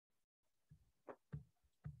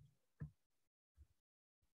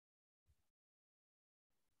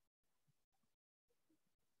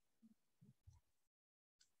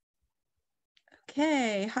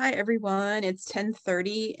Okay, hi everyone. It's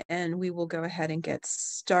 10:30 and we will go ahead and get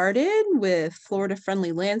started with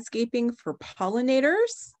Florida-friendly landscaping for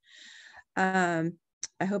pollinators. I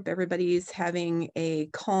hope everybody's having a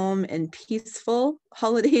calm and peaceful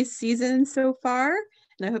holiday season so far,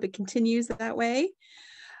 and I hope it continues that way.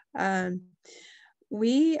 Let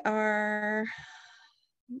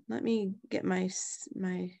me get my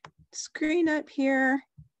screen up here.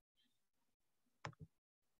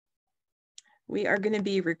 We are going to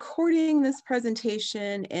be recording this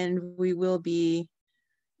presentation and we will be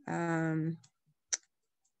putting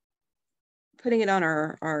it on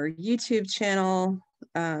our YouTube channel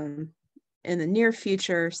in the near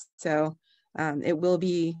future. So it will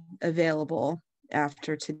be available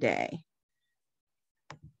after today.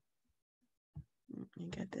 Let me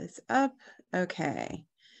get this up. Okay.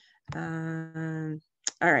 All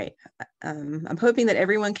right. I'm hoping that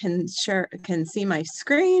everyone can see my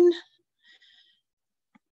screen.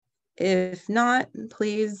 If not,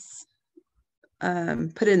 please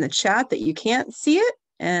put it in the chat that you can't see it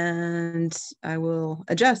and I will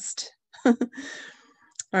adjust. All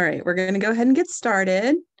right, we're going to go ahead and get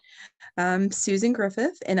started. I'm Susan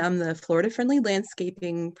Griffith, and I'm the Florida Friendly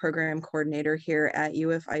Landscaping Program Coordinator here at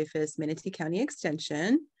UF-IFAS Manatee County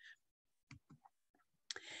Extension.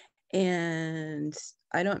 And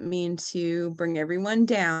I don't mean to bring everyone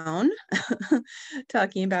down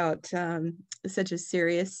talking about such a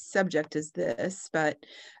serious subject as this, but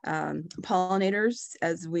pollinators,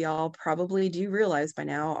 as we all probably do realize by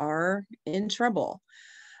now, are in trouble.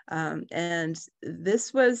 And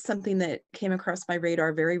this was something that came across my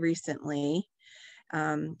radar very recently.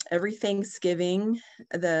 Every Thanksgiving,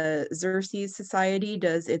 the Xerces Society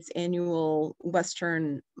does its annual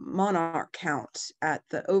Western monarch count at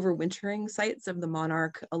the overwintering sites of the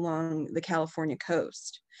monarch along the California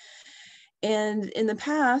coast. And in the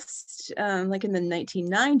past, like in the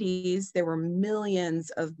 1990s, there were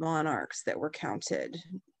millions of monarchs that were counted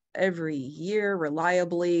every year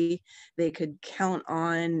reliably. They could count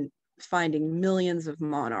on finding millions of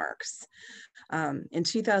monarchs. In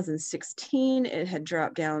 2016, it had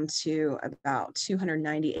dropped down to about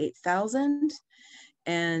 298,000.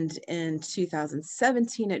 And in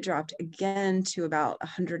 2017, it dropped again to about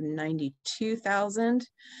 192,000.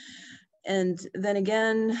 And then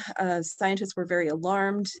again, scientists were very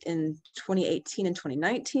alarmed in 2018 and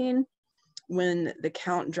 2019 when the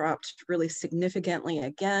count dropped really significantly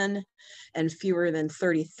again, and fewer than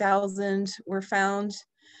 30,000 were found.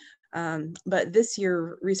 But this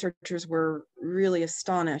year, researchers were really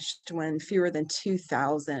astonished when fewer than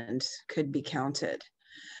 2,000 could be counted.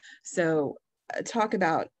 So talk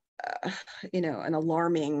about, an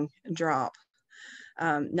alarming drop.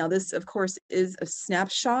 Now, this, of course, is a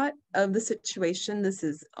snapshot of the situation. This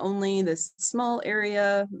is only this small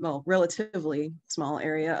area, well, relatively small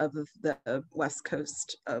area of the west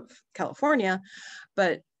coast of California,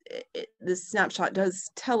 but this snapshot does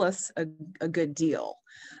tell us a good deal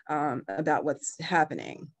about what's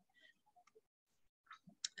happening.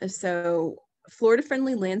 So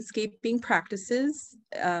Florida-friendly landscaping practices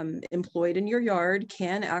employed in your yard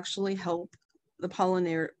can actually help the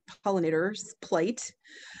pollinators' plight.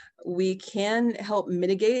 We can help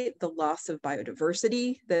mitigate the loss of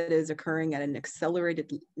biodiversity that is occurring at an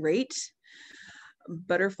accelerated rate.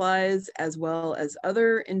 Butterflies, as well as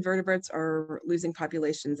other invertebrates, are losing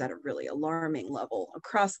populations at a really alarming level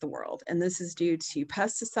across the world. And this is due to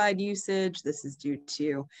pesticide usage. This is due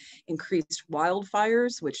to increased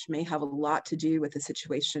wildfires, which may have a lot to do with the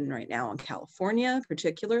situation right now in California,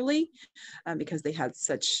 particularly because they had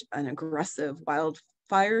such an aggressive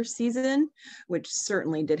wildfire season, which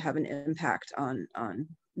certainly did have an impact on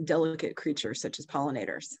delicate creatures such as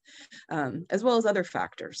pollinators, as well as other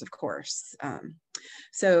factors, of course.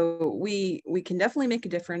 So we can definitely make a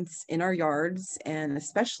difference in our yards and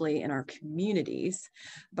especially in our communities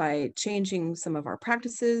by changing some of our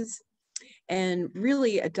practices and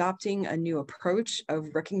really adopting a new approach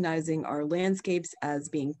of recognizing our landscapes as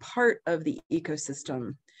being part of the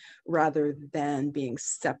ecosystem rather than being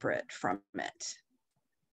separate from it.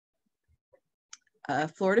 A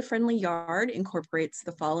Florida-friendly yard incorporates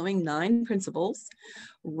the following 9 principles: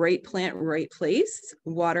 right plant, right place,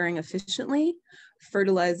 watering efficiently,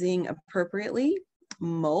 fertilizing appropriately,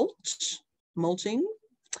 mulching,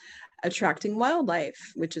 attracting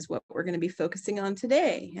wildlife, which is what we're going to be focusing on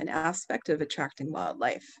today, an aspect of attracting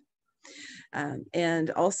wildlife. And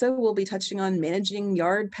also we'll be touching on managing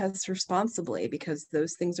yard pests responsibly, because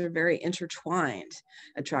those things are very intertwined.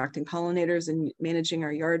 Attracting pollinators and managing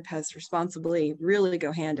our yard pests responsibly really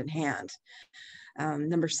go hand in hand.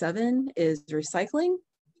 Number 7 is recycling.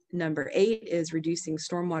 Number 8 is reducing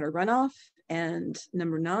stormwater runoff. And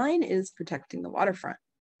number 9 is protecting the waterfront.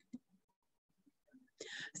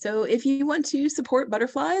 So if you want to support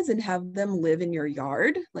butterflies and have them live in your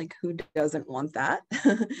yard, like who doesn't want that?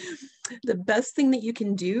 The best thing that you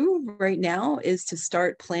can do right now is to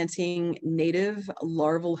start planting native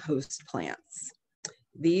larval host plants.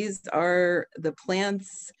 These are the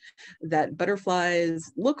plants that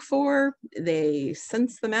butterflies look for. They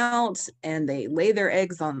sense them out and they lay their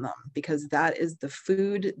eggs on them, because that is the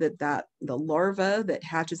food that the larva that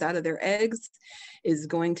hatches out of their eggs is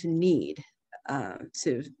going to need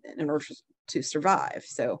in order to survive.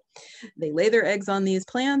 So they lay their eggs on these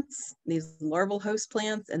plants, these larval host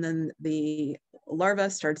plants, and then the larva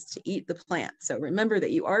starts to eat the plant. So remember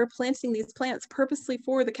that you are planting these plants purposely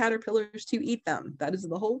for the caterpillars to eat them. That is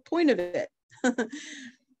the whole point of it.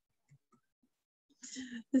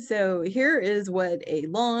 So here is what a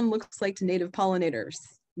lawn looks like to native pollinators.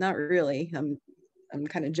 Not really, I'm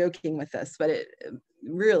kind of joking with this, but it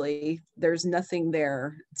really, there's nothing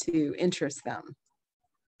there to interest them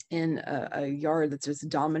in a yard that's just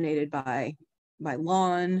dominated by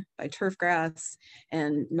lawn, by turf grass,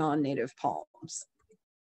 and non-native palms.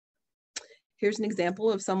 Here's an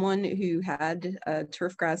example of someone who had a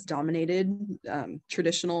turf grass dominated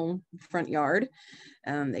traditional front yard.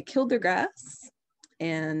 They killed their grass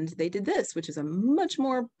and they did this, which is a much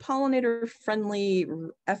more pollinator friendly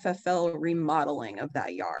FFL remodeling of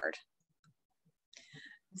that yard.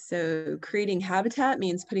 So creating habitat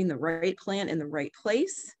means putting the right plant in the right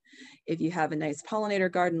place. If you have a nice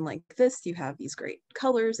pollinator garden like this, you have these great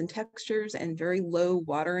colors and textures and very low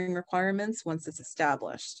watering requirements once it's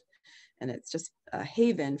established. And it's just a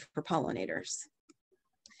haven for pollinators.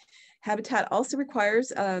 Habitat also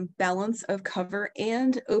requires a balance of cover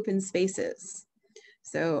and open spaces.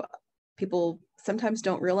 So people sometimes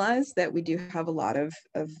don't realize that we do have a lot of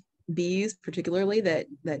bees, particularly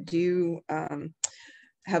that do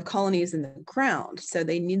have colonies in the ground. So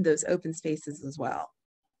they need those open spaces as well.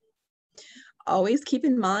 Always keep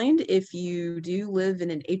in mind, if you do live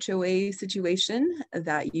in an HOA situation,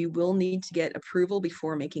 that you will need to get approval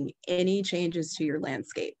before making any changes to your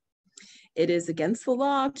landscape. It is against the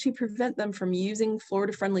law to prevent them from using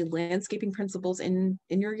Florida-friendly landscaping principles in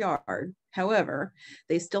your yard. However,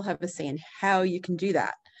 they still have a say in how you can do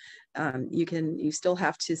that. You still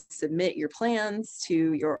have to submit your plans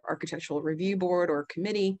to your architectural review board or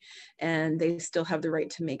committee, and they still have the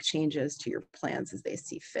right to make changes to your plans as they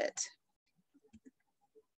see fit.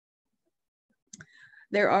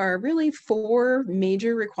 There are really 4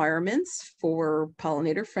 major requirements for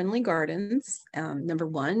pollinator-friendly gardens. Number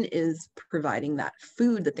 1 is providing that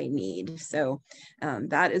food that they need. So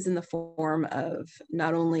that is in the form of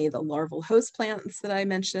not only the larval host plants that I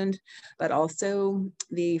mentioned, but also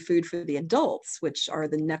the food for the adults, which are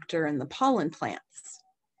the nectar and the pollen plants.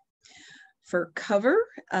 For cover,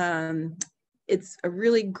 it's a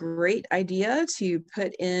really great idea to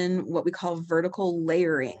put in what we call vertical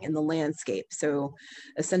layering in the landscape. So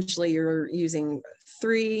essentially you're using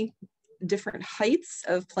 3 different heights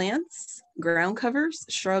of plants, ground covers,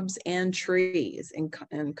 shrubs, and trees in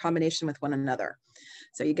combination with one another.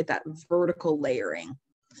 So you get that vertical layering.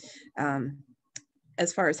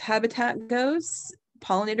 As far as habitat goes,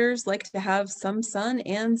 pollinators like to have some sun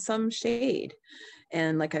and some shade.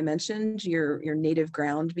 And like I mentioned, your native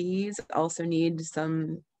ground bees also need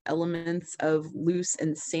some elements of loose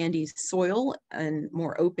and sandy soil and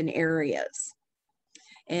more open areas.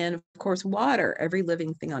 And of course, water. Every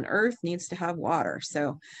living thing on Earth needs to have water.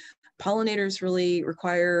 So pollinators really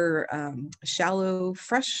require shallow,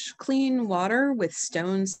 fresh, clean water with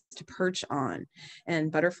stones to perch on.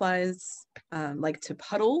 And butterflies like to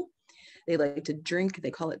puddle. They like to drink,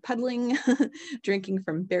 they call it puddling, drinking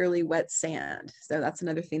from barely wet sand. So that's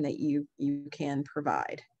another thing that you can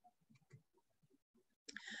provide.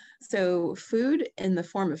 So food in the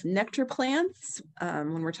form of nectar plants.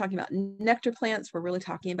 When we're talking about nectar plants, we're really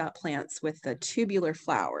talking about plants with the tubular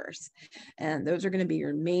flowers. And those are going to be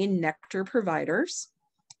your main nectar providers.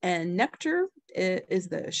 And nectar is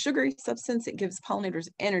the sugary substance that gives pollinators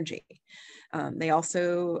energy. They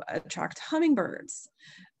also attract hummingbirds,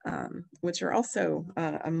 which are also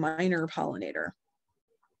a minor pollinator.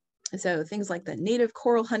 So things like the native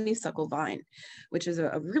coral honeysuckle vine, which is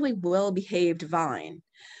a really well-behaved vine.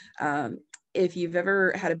 If you've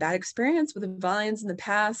ever had a bad experience with vines in the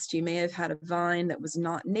past, you may have had a vine that was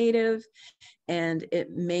not native, and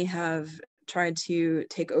it may have try to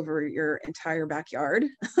take over your entire backyard.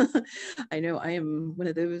 I know I am one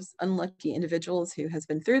of those unlucky individuals who has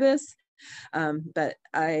been through this. But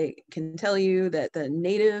I can tell you that the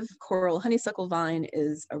native coral honeysuckle vine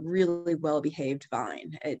is a really well-behaved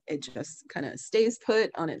vine. It just kind of stays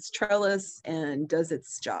put on its trellis and does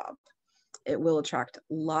its job. It will attract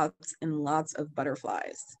lots and lots of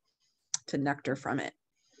butterflies to nectar from it,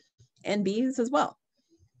 and bees as well.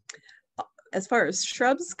 As far as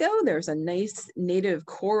shrubs go, there's a nice native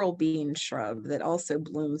coral bean shrub that also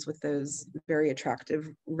blooms with those very attractive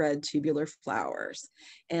red tubular flowers.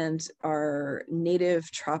 And our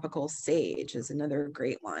native tropical sage is another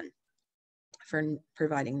great one for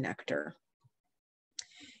providing nectar.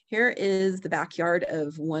 Here is the backyard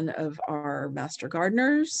of one of our master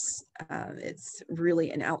gardeners. It's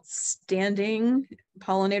really an outstanding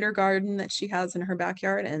pollinator garden that she has in her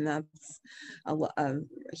backyard, and that's a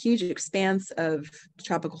huge expanse of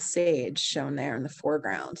tropical sage shown there in the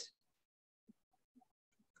foreground.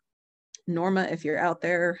 Norma, if you're out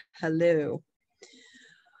there, hello.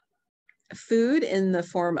 Food in the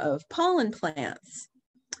form of pollen plants.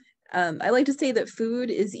 I like to say that food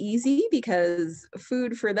is easy because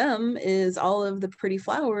food for them is all of the pretty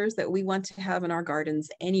flowers that we want to have in our gardens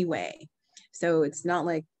anyway. So it's not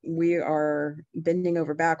like we are bending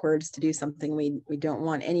over backwards to do something we don't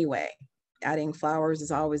want anyway. Adding flowers is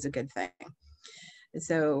always a good thing.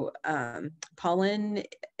 So pollen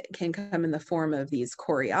can come in the form of these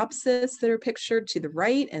coreopsis that are pictured to the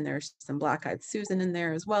right, and there's some black-eyed Susan in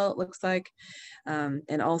there as well, it looks like.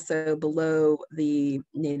 And also below the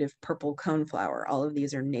native purple coneflower. All of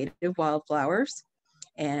these are native wildflowers,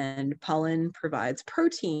 and pollen provides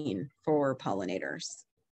protein for pollinators.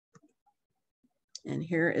 And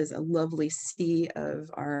here is a lovely sea of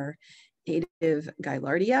our native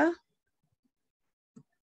Gaillardia.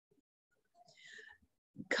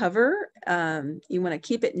 Cover, you want to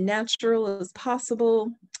keep it natural as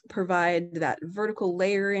possible, provide that vertical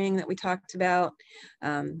layering that we talked about.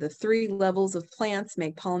 The 3 levels of plants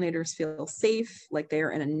make pollinators feel safe, like they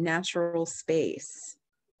are in a natural space.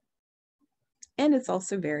 And it's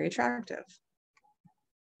also very attractive.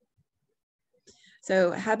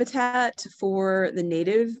 So habitat for the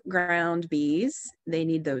native ground bees, they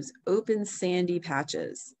need those open sandy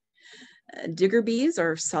patches. Digger bees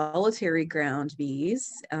are solitary ground bees,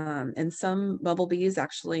 and some bumblebees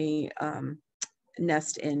actually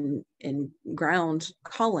nest in ground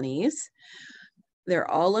colonies. They're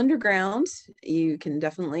all underground. You can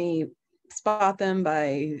definitely spot them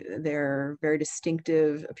by their very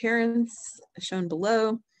distinctive appearance shown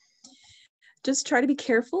below. Just try to be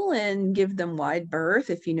careful and give them wide berth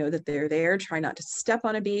if you know that they're there. Try not to step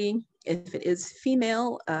on a bee. If it is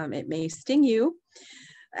female, it may sting you.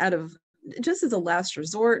 Just as a last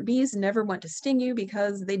resort, bees never want to sting you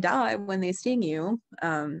because they die when they sting you.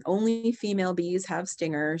 Only female bees have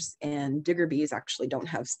stingers, and digger bees actually don't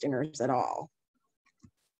have stingers at all.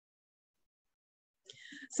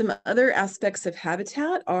 Some other aspects of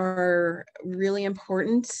habitat are really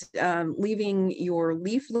important. Leaving your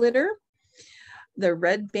leaf litter. The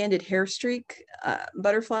red-banded hairstreak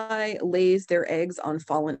butterfly lays their eggs on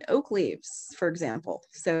fallen oak leaves, for example.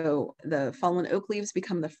 So the fallen oak leaves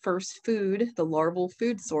become the first food, the larval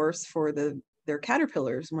food source for their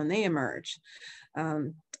caterpillars when they emerge.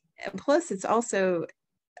 And plus, it's also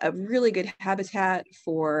a really good habitat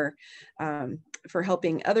for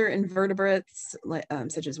helping other invertebrates,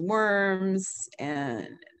 such as worms, and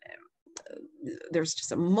there's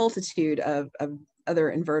just a multitude of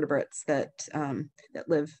other invertebrates that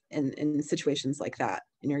live in situations like that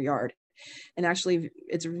in your yard. And actually,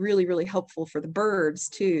 it's really, really helpful for the birds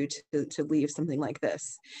too to leave something like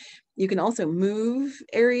this. You can also move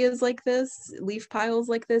areas like this, leaf piles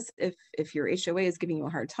like this, if your HOA is giving you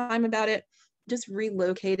a hard time about it. Just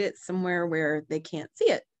relocate it somewhere where they can't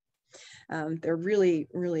see it. They're really,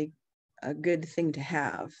 really a good thing to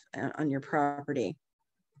have on your property.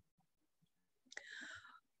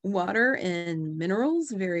 Water and minerals,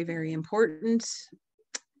 very, very important.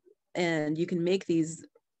 And you can make these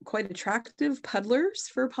quite attractive puddlers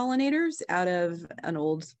for pollinators out of an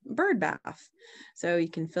old bird bath. So you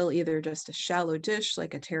can fill either just a shallow dish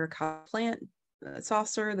like a terracotta plant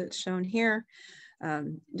saucer that's shown here,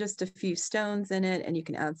 just a few stones in it, and you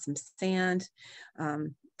can add some sand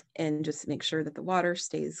and just make sure that the water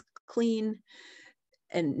stays clean.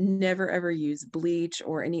 And never ever use bleach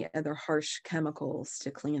or any other harsh chemicals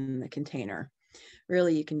to clean the container.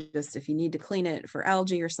 Really, you can just, if you need to clean it for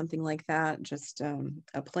algae or something like that, just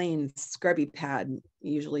a plain scrubby pad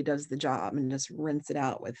usually does the job, and just rinse it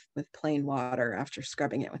out with plain water after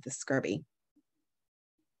scrubbing it with the scrubby.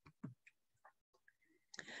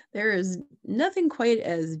 There is nothing quite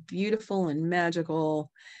as beautiful and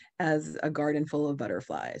magical as a garden full of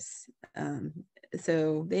butterflies.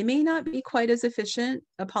 So they may not be quite as efficient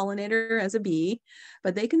a pollinator as a bee,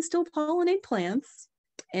 but they can still pollinate plants.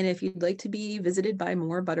 And if you'd like to be visited by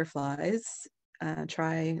more butterflies,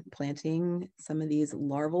 try planting some of these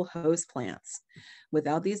larval host plants.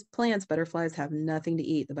 Without these plants, butterflies have nothing to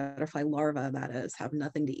eat. The butterfly larvae, that is, have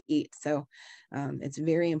nothing to eat. So it's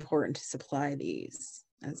very important to supply these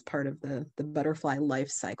as part of the butterfly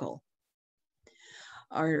life cycle.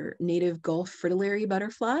 Our native Gulf fritillary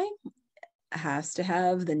butterfly has to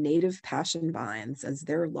have the native passion vines as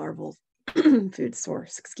their larval food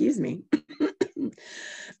source. Excuse me.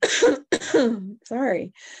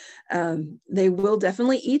 Sorry. They will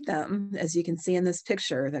definitely eat them. As you can see in this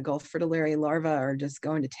picture, the Gulf fritillary larvae are just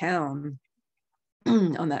going to town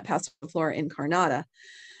on that Passiflora incarnata,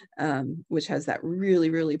 which has that really,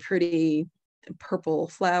 really pretty purple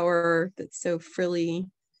flower that's so frilly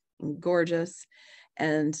and gorgeous.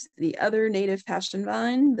 And the other native passion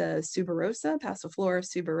vine, the suberosa, Passiflora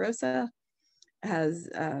suberosa, has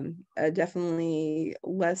a definitely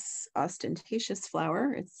less ostentatious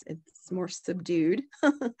flower. It's more subdued,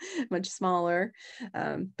 much smaller,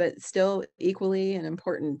 but still equally an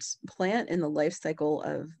important plant in the life cycle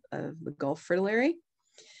of the Gulf fritillary,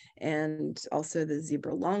 and also the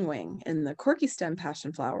zebra longwing. And the corky stem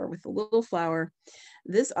passion flower with the little flower,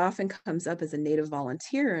 this often comes up as a native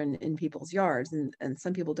volunteer in people's yards, and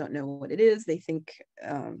some people don't know what it is. They think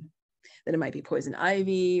that it might be poison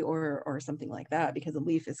ivy or something like that, because the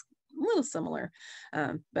leaf is a little similar.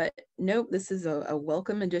 But nope, this is a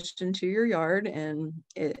welcome addition to your yard, and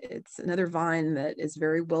it's another vine that is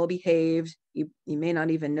very well behaved. You may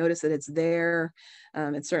not even notice that it's there.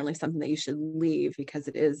 It's certainly something that you should leave, because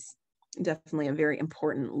it is definitely a very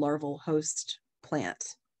important larval host plant.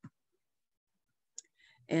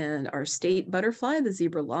 And our state butterfly, the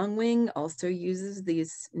zebra longwing, also uses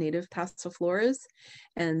these native passifloras.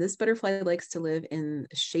 And this butterfly likes to live in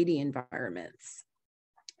shady environments.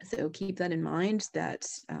 So keep that in mind, that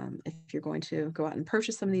if you're going to go out and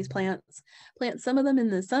purchase some of these plants, plant some of them in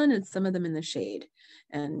the sun and some of them in the shade,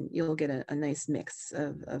 and you'll get a nice mix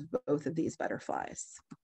of both of these butterflies.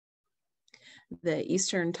 The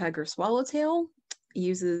eastern tiger swallowtail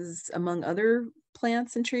uses, among other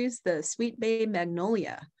plants and trees, the sweet bay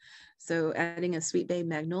magnolia. So adding a sweet bay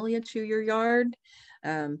magnolia to your yard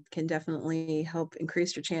can definitely help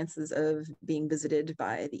increase your chances of being visited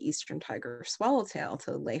by the eastern tiger swallowtail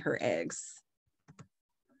to lay her eggs.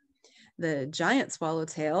 The giant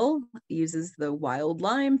swallowtail uses the wild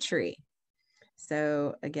lime tree.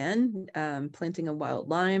 So again, planting a wild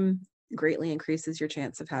lime greatly increases your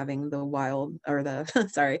chance of having the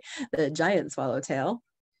giant swallowtail.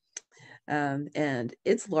 And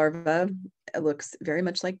its larva looks very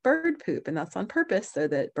much like bird poop, and that's on purpose so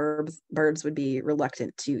that birds would be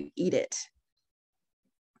reluctant to eat it.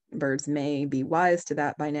 Birds may be wise to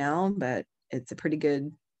that by now, but it's a pretty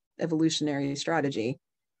good evolutionary strategy.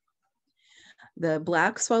 The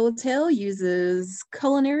black swallowtail uses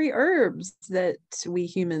culinary herbs that we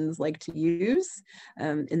humans like to use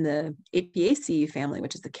in the Apiaceae family,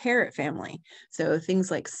 which is the carrot family. So things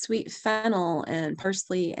like sweet fennel and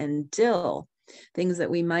parsley and dill, things that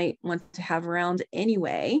we might want to have around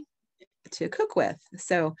anyway to cook with.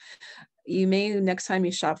 So you may, next time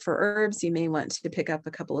you shop for herbs, you may want to pick up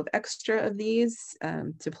a couple of extra of these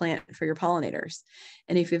to plant for your pollinators.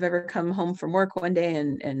 And if you've ever come home from work one day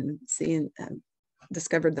and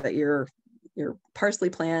discovered that your parsley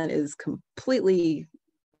plant is completely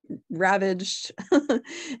ravaged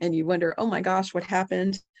and you wonder, oh my gosh, what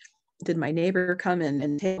happened? Did my neighbor come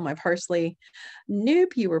and take my parsley?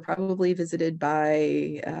 Nope, you were probably visited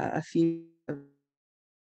by a few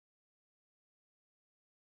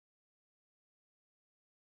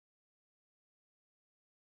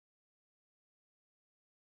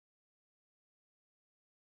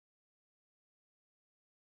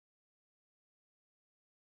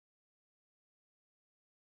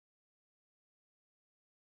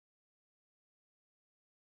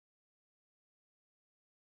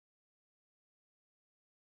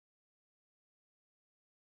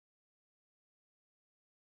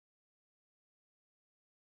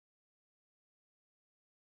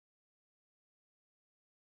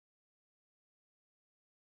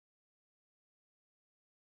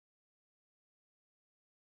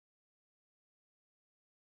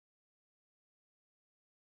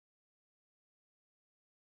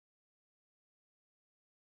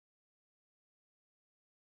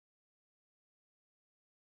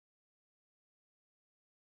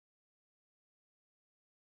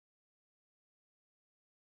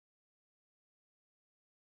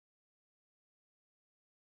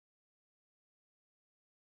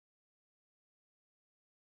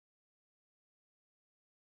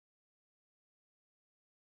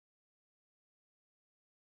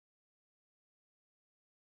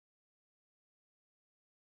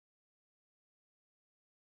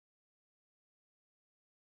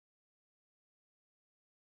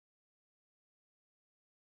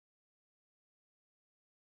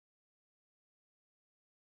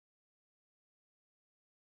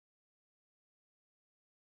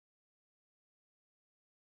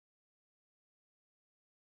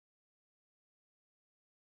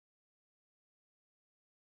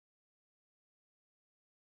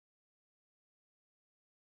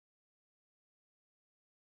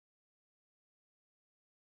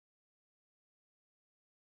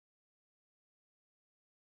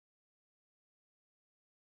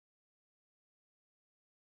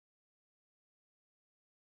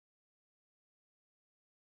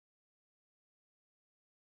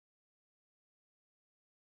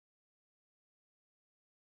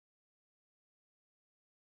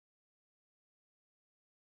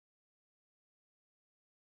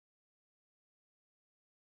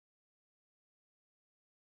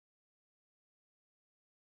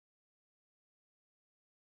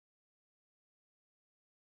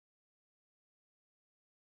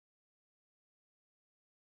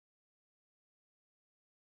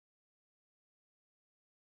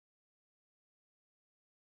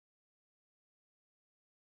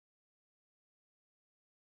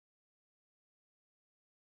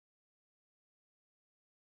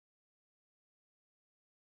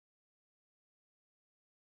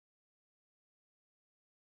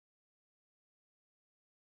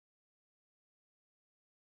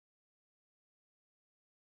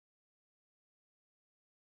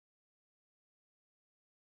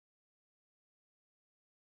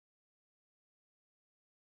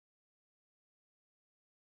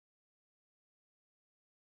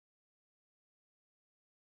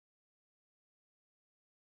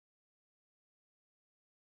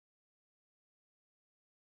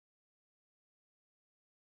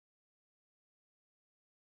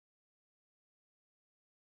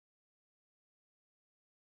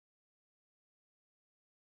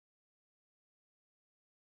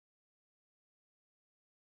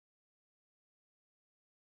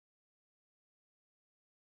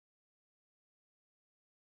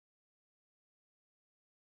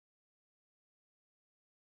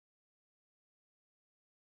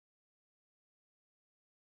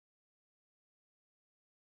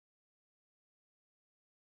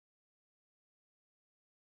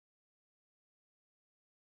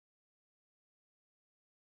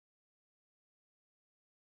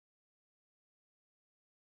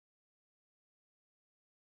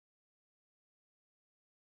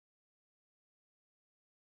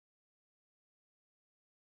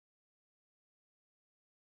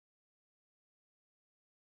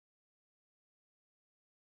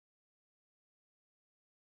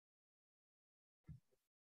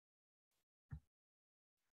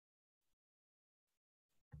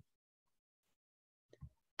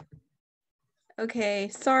Okay,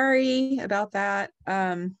 sorry about that.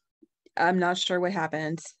 I'm not sure what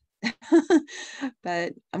happened,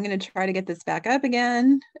 but I'm gonna try to get this back up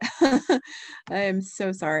again. I am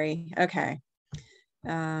so sorry. Okay.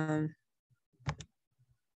 Um,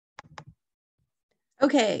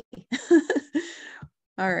 okay.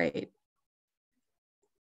 All right.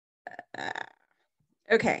 Uh,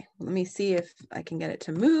 okay, let me see if I can get it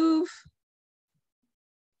to move.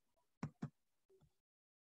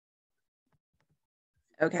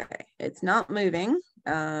 Okay, it's not moving.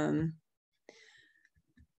 Okay,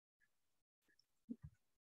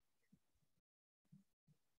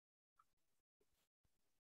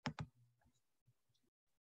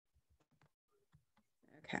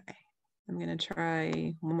 I'm gonna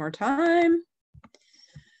try one more time.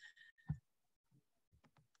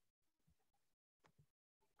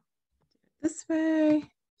 This way.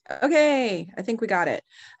 Okay, I think we got it.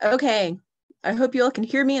 Okay, I hope you all can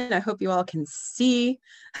hear me and I hope you all can see.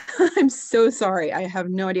 I'm so sorry. I have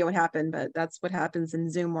no idea what happened, but that's what happens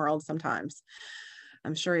in Zoom world sometimes.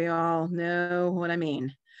 I'm sure you all know what I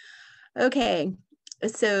mean. Okay,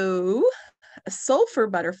 so sulfur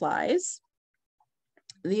butterflies.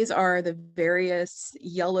 These are the various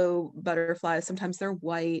yellow butterflies. Sometimes they're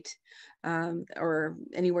white or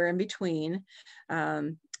anywhere in between.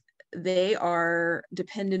 They are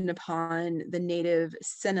dependent upon the native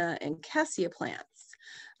senna and cassia plants.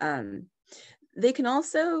 They can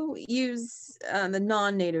also use the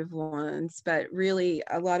non-native ones, but really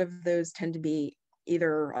a lot of those tend to be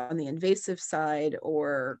either on the invasive side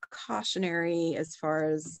or cautionary as far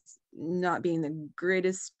as not being the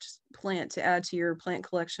greatest plant to add to your plant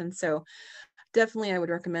collection. So definitely I would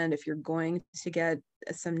recommend if you're going to get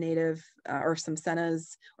some native or some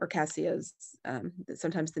sennas or cassias,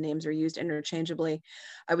 sometimes the names are used interchangeably,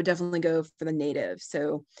 I would definitely go for the native.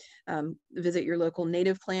 So visit your local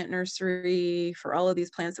native plant nursery for all of these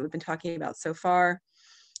plants that we've been talking about so far.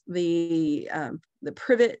 The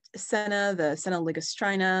privet senna, the senna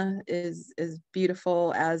ligustrina is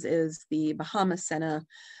beautiful, as is the Bahama senna,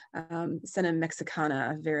 senna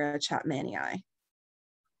mexicana, Vera chapmanii.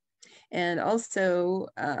 And also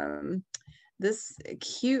this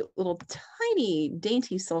cute little tiny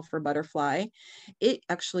dainty sulfur butterfly, it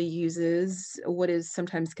actually uses what is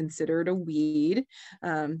sometimes considered a weed,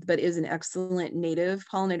 but is an excellent native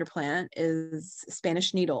pollinator plant, is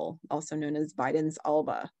Spanish needle, also known as Biden's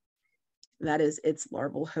alba. That is its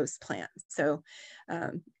larval host plant. So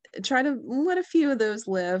try to let a few of those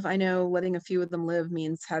live. I know letting a few of them live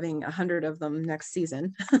means having 100 of them next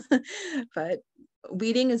season, but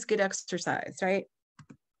weeding is good exercise, right?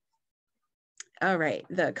 All right,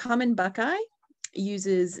 the common buckeye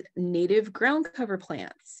uses native ground cover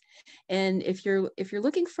plants. And if you're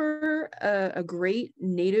looking for a great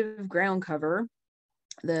native ground cover,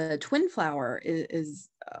 the twin flower is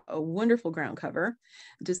a wonderful ground cover.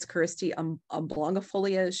 Discoristy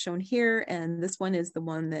oblongifolia is shown here, and this one is the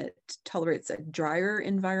one that tolerates a drier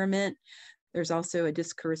environment. There's also a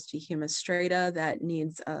Discoristy humistrata that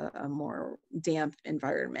needs a more damp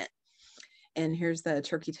environment. And here's the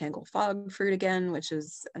turkey tangle fog fruit again, which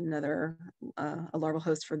is another a larval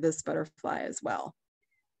host for this butterfly as well.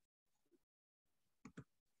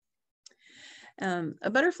 A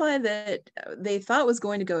butterfly that they thought was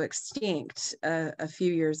going to go extinct a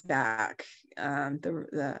few years back,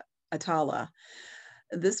 the Atala.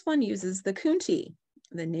 This one uses the coontie,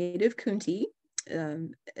 the native coontie,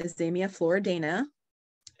 Azamia floridana,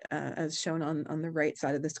 as shown on the right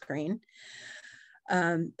side of the screen.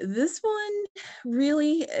 This one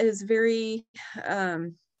really is very,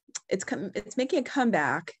 it's making a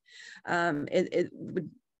comeback. It would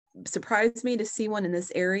surprised me to see one in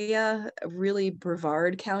this area. Really,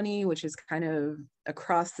 Brevard County, which is kind of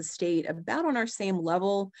across the state, about on our same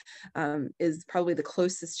level, is probably the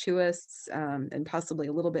closest to us, and possibly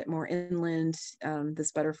a little bit more inland.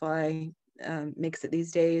 This butterfly makes it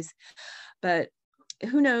these days, but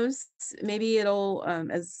who knows? Maybe it'll,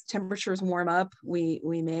 as temperatures warm up, we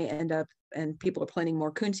may end up, and people are planting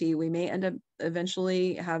more coontie, we may end up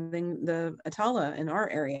eventually having the Atala in our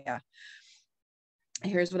area.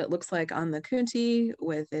 Here's what it looks like on the coontie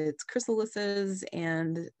with its chrysalises,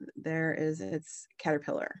 and there is its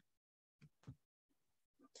caterpillar.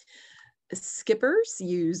 Skippers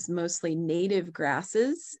use mostly native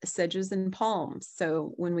grasses, sedges, and palms.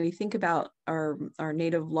 So when we think about our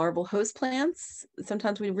native larval host plants,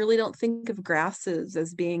 sometimes we really don't think of grasses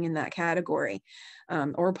as being in that category,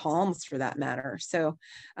 or palms for that matter. So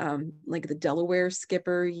like the Delaware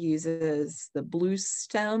skipper uses the blue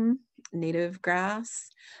stem native grass.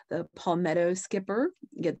 The palmetto skipper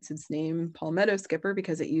gets its name palmetto skipper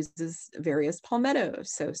because it uses various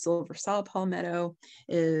palmettos. So silver saw palmetto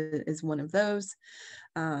is one of those,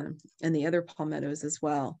 and the other palmettos as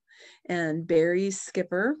well. And berry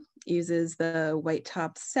skipper uses the white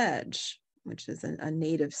top sedge, which is a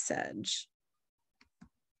native sedge.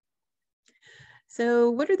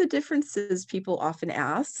 So what are the differences people often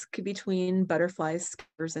ask between butterflies,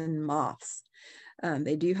 skippers, and moths?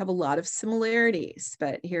 They do have a lot of similarities,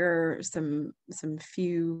 but here are some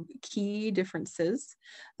few key differences.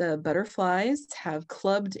 The butterflies have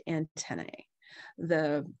clubbed antennae.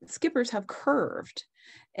 The skippers have curved,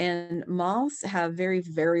 and moths have very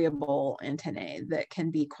variable antennae that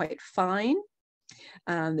can be quite fine.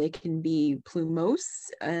 They can be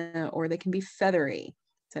plumose, or they can be feathery.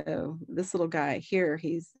 So this little guy here,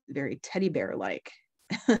 he's very teddy bear-like.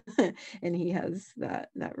 And he has that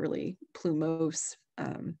really plumose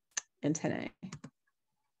antennae.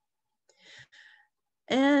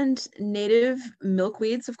 And native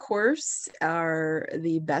milkweeds, of course, are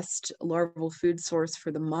the best larval food source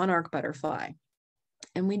for the monarch butterfly.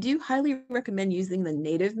 And we do highly recommend using the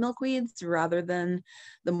native milkweeds rather than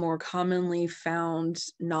the more commonly found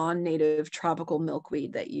non-native tropical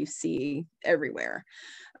milkweed that you see everywhere.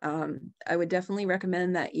 I would definitely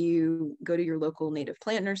recommend that you go to your local native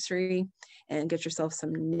plant nursery and get yourself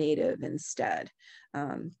some native instead.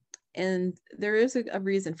 And there is a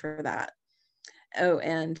reason for that. Oh,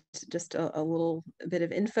 and just a little bit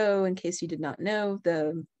of info in case you did not know,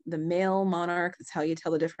 the male monarch, that's how you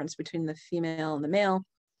tell the difference between the female and the male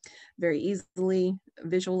very easily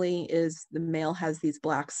visually, is the male has these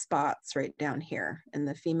black spots right down here, and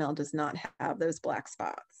the female does not have those black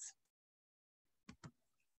spots.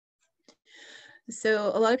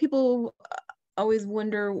 So a lot of people always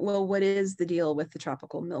wonder, well, what is the deal with the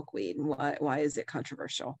tropical milkweed, and why is it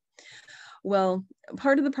controversial? Well,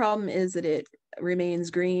 part of the problem is that it remains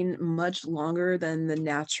green much longer than the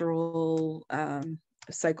natural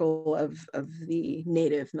cycle of the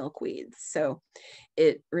native milkweeds. So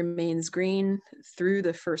it remains green through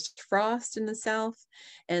the first frost in the south,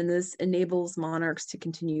 and this enables monarchs to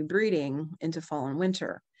continue breeding into fall and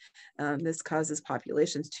winter. This causes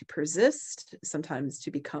populations to persist, sometimes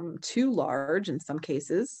to become too large in some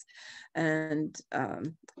cases, and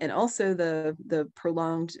also the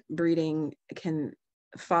prolonged breeding can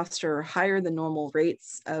foster higher than normal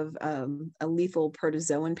rates of a lethal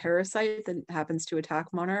protozoan parasite that happens to attack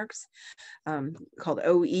monarchs, called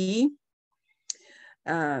OE.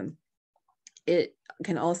 It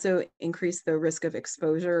can also increase the risk of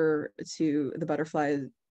exposure to the butterfly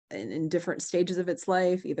in different stages of its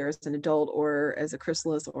life, either as an adult or as a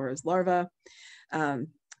chrysalis or as larva,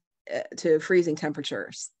 to freezing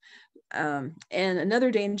temperatures. And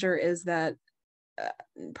another danger is that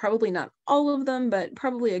probably not all of them, but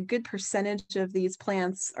probably a good percentage of these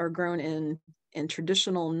plants are grown in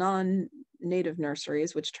traditional non-native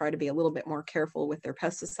nurseries, which try to be a little bit more careful with their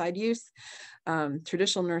pesticide use.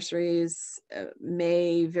 Traditional nurseries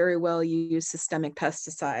may very well use systemic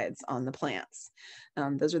pesticides on the plants.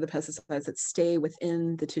 Those are the pesticides that stay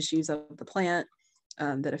within the tissues of the plant,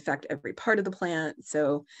 that affect every part of the plant.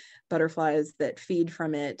 So butterflies that feed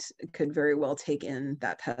from it could very well take in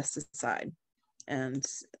that pesticide, and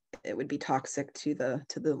it would be toxic to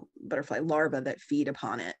the butterfly larvae that feed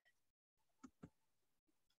upon it.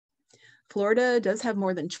 Florida does have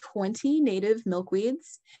more than 20 native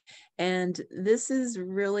milkweeds, and this is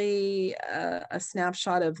really a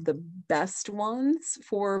snapshot of the best ones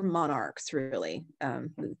for monarchs, really.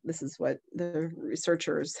 This is what the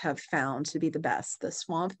researchers have found to be the best. The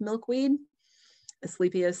swamp milkweed,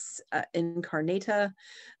 Asclepias incarnata,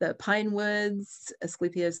 the pine woods,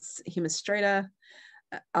 Asclepias hemostrata,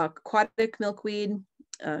 aquatic milkweed.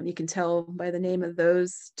 You can tell by the name of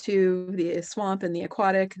those two, the swamp and the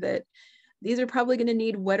aquatic, that these are probably going to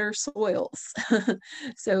need wetter soils.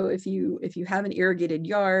 So if you have an irrigated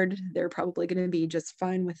yard, they're probably going to be just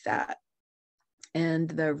fine with that. And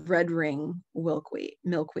the red ring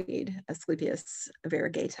milkweed, Asclepias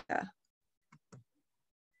variegata.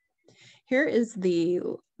 Here is the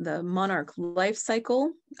monarch life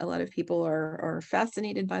cycle. A lot of people are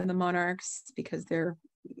fascinated by the monarchs because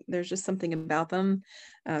there's just something about them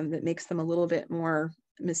that makes them a little bit more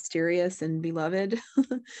mysterious and beloved.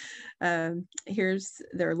 Here's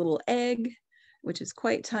their little egg, which is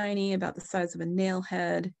quite tiny, about the size of a nail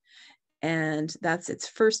head. And that's its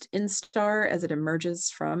first instar as it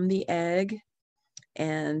emerges from the egg.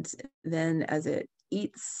 And then as it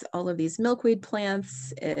eats all of these milkweed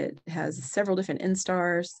plants, it has several different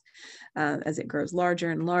instars as it grows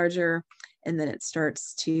larger and larger. And then it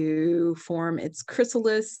starts to form its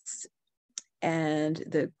chrysalis, and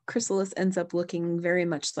the chrysalis ends up looking very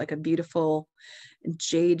much like a beautiful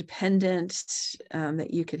jade pendant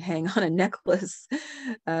that you could hang on a necklace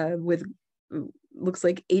with looks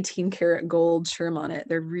like 18 karat gold trim on it.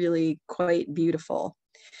 They're really quite beautiful.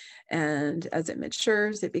 And as it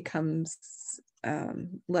matures, it becomes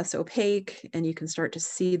less opaque, and you can start to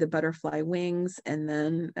see the butterfly wings. And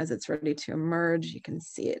then as it's ready to emerge, you can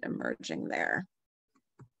see it emerging there.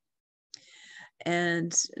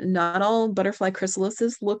 And not all butterfly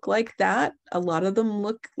chrysalises look like that. A lot of them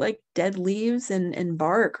look like dead leaves and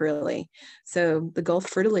bark, really. So the Gulf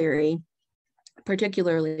fritillary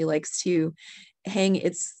particularly likes to hang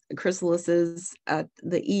its chrysalises at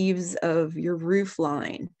the eaves of your roof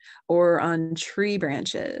line or on tree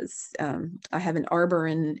branches. I have an arbor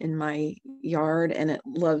in my yard, and it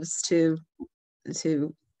loves to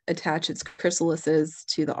attach its chrysalises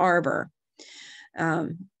to the arbor.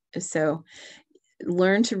 So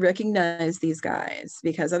learn to recognize these guys,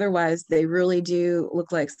 because otherwise they really do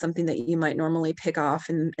look like something that you might normally pick off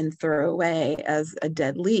and throw away as a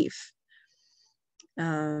dead leaf.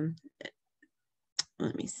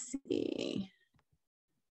 Let me see.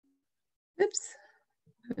 Oops.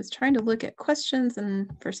 I was trying to look at questions, and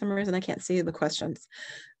for some reason I can't see the questions.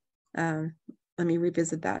 Let me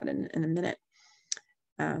revisit that in a minute.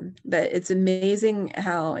 But it's amazing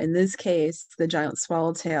how, in this case, the giant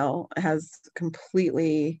swallowtail has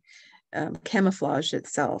completely camouflaged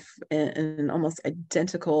itself in an almost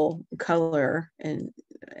identical color, and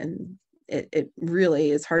it really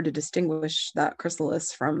is hard to distinguish that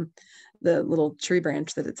chrysalis from the little tree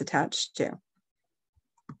branch that it's attached to.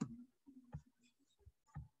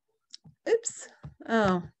 Oops.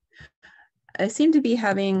 Oh, I seem to be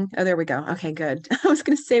having, oh, there we go. Okay, good. I was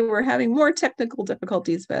going to say we're having more technical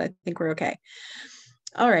difficulties, but I think we're okay.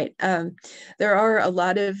 All right. There are a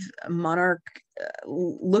lot of monarch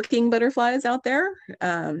looking butterflies out there,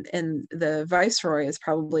 and the viceroy is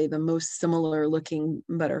probably the most similar looking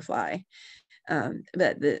butterfly.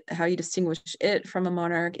 But how you distinguish it from a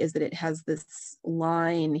monarch is that it has this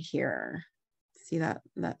line here. See that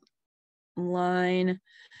line?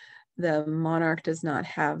 The monarch does not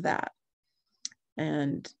have that.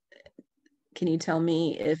 And can you tell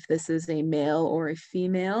me if this is a male or a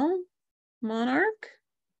female monarch?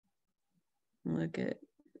 Look at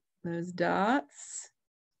those dots.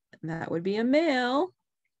 That would be a male.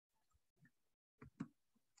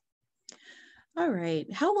 All right,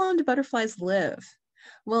 how long do butterflies live?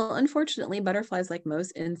 Well, unfortunately, butterflies, like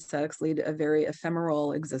most insects, lead a very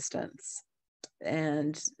ephemeral existence.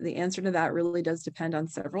 And the answer to that really does depend on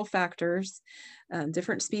several factors.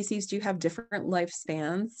 Different species do have different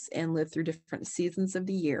lifespans and live through different seasons of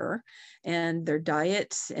the year. And their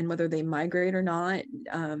diet and whether they migrate or not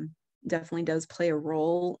definitely does play a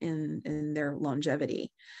role in their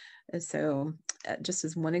longevity. And so just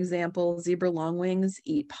as one example, zebra longwings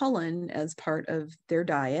eat pollen as part of their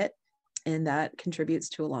diet, and that contributes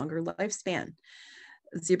to a longer lifespan.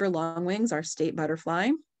 Zebra longwings, our state butterfly,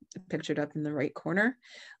 pictured up in the right corner,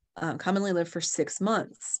 commonly live for 6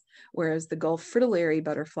 months, whereas the Gulf fritillary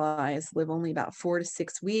butterflies live only about 4 to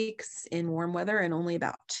 6 weeks in warm weather and only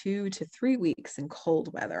about 2 to 3 weeks in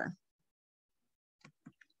cold weather.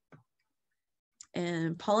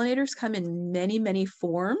 And pollinators come in many, many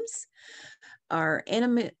forms. Our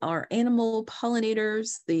animal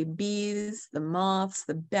pollinators, the bees, the moths,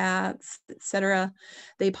 the bats, etc.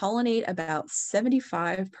 They pollinate about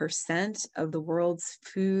 75% of the world's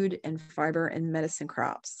food and fiber and medicine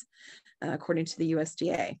crops, according to the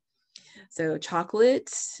USDA. So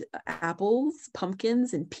chocolate, apples,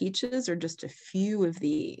 pumpkins, and peaches are just a few of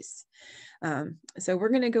these. So we're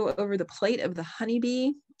going to go over the plate of the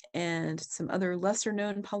honeybee and some other lesser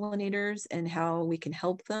known pollinators and how we can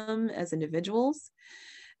help them as individuals.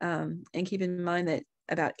 And keep in mind that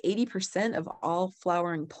about 80% of all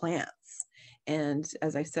flowering plants, and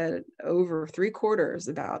as I said, over 3/4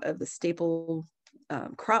 of the staple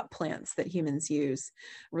crop plants that humans use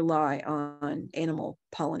rely on animal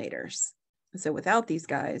pollinators. So without these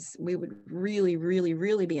guys, we would really, really,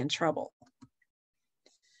 really be in trouble.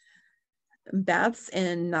 Bats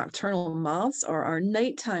and nocturnal moths are our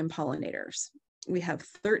nighttime pollinators. We have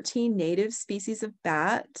 13 native species of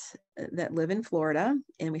bat that live in Florida,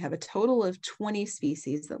 and we have a total of 20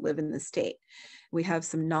 species that live in the state. We have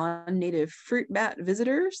some non-native fruit bat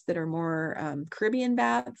visitors that are more Caribbean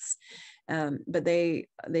bats, but they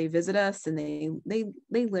visit us, and they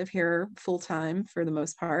live here full time for the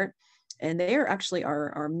most part, and they are actually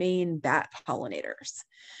our main bat pollinators.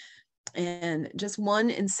 And just one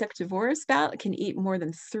insectivorous bat can eat more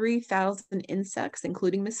than 3,000 insects,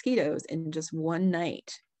 including mosquitoes, in just one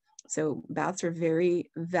night. So bats are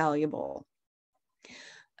very valuable.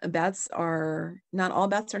 Not all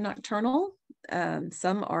bats are nocturnal.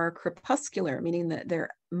 Some are crepuscular, meaning that they're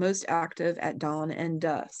most active at dawn and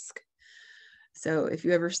dusk. So if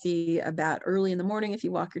you ever see a bat early in the morning, if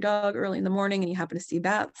you walk your dog early in the morning and you happen to see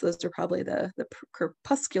bats, those are probably the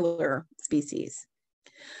crepuscular species.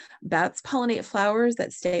 Bats pollinate flowers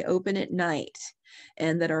that stay open at night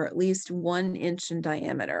and that are at least 1 inch in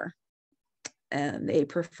diameter. And they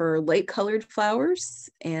prefer light colored flowers,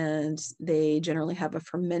 and they generally have a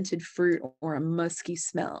fermented fruit or a musky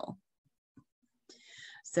smell.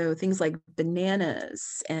 So things like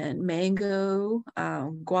bananas and mango,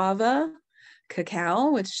 guava,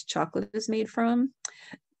 cacao, which chocolate is made from,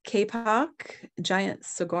 kapok, giant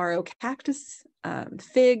saguaro cactus,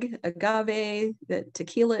 fig, agave, that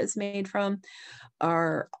tequila is made from,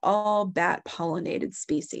 are all bat pollinated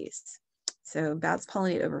species. So bats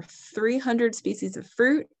pollinate over 300 species of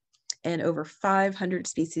fruit and over 500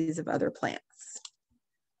 species of other plants.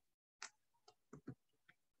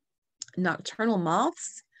 Nocturnal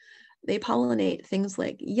moths, they pollinate things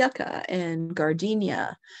like yucca and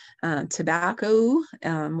gardenia, tobacco,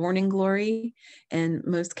 morning glory, and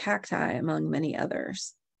most cacti, among many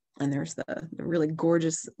others. And there's the really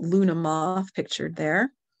gorgeous Luna moth pictured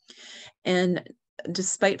there. And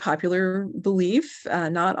despite popular belief,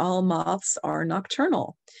 not all moths are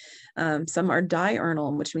nocturnal. Some are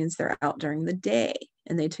diurnal, which means they're out during the day,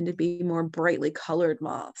 and they tend to be more brightly colored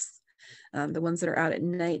moths. The ones that are out at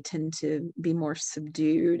night tend to be more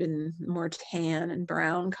subdued and more tan and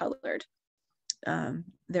brown colored.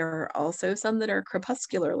 There are also some that are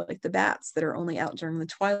crepuscular, like the bats, that are only out during the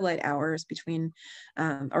twilight hours between,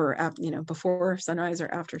 before sunrise or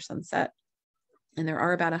after sunset. And there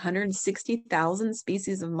are about 160,000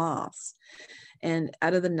 species of moths. And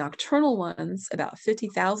out of the nocturnal ones, about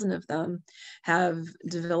 50,000 of them have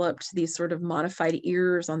developed these sort of modified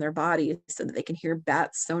ears on their bodies so that they can hear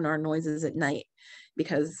bat sonar noises at night,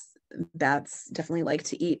 because bats definitely like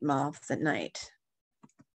to eat moths at night.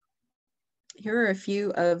 Here are a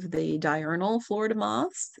few of the diurnal Florida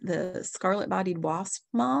moths: the scarlet-bodied wasp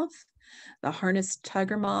moth, the harnessed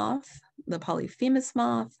tiger moth, the polyphemus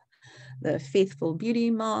moth, the faithful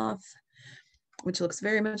beauty moth, which looks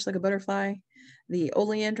very much like a butterfly, the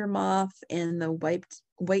oleander moth, and the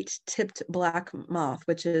white-tipped black moth,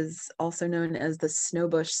 which is also known as the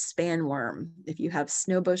snowbush spanworm. If you have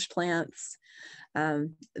snowbush plants,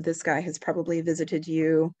 this guy has probably visited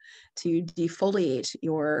you to defoliate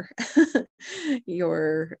your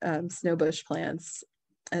your snowbush plants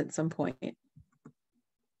at some point.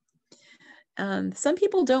 Some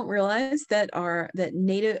people don't realize that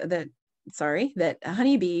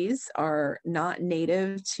honeybees are not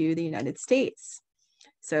native to the United States.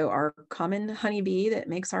 So our common honeybee that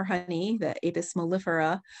makes our honey, the Apis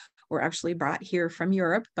mellifera, were actually brought here from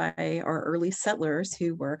Europe by our early settlers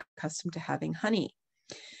who were accustomed to having honey.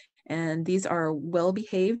 And these are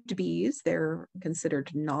well-behaved bees. They're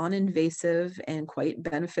considered non-invasive and quite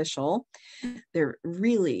beneficial. They're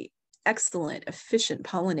really excellent, efficient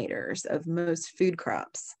pollinators of most food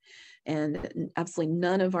crops. And absolutely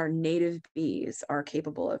none of our native bees are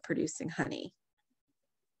capable of producing honey.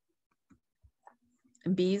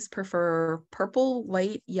 Bees prefer purple,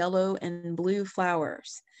 white, yellow, and blue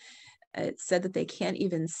flowers. It's said that they can't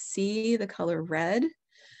even see the color red.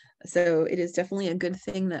 So it is definitely a good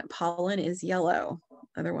thing that pollen is yellow.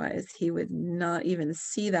 Otherwise, he would not even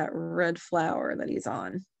see that red flower that he's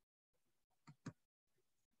on.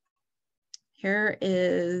 Here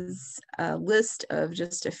is a list of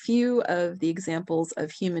just a few of the examples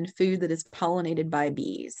of human food that is pollinated by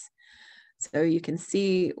bees. So you can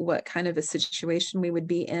see what kind of a situation we would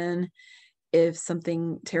be in if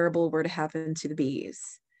something terrible were to happen to the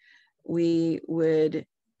bees. We would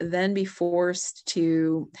then be forced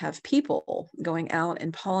to have people going out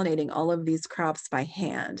and pollinating all of these crops by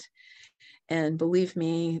hand. And believe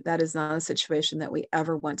me, that is not a situation that we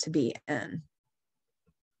ever want to be in.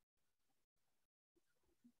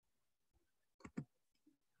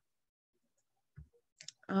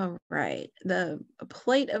 All right, the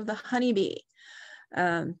plate of the honeybee.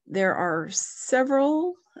 There are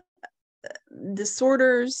several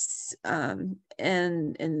disorders and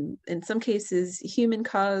in some cases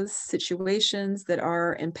human-caused situations that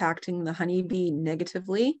are impacting the honeybee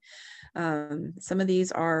negatively. Some of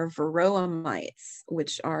these are varroa mites,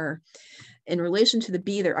 which are, in relation to the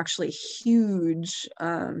bee, they're actually huge,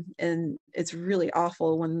 and it's really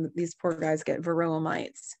awful when these poor guys get varroa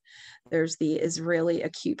mites. There's the Israeli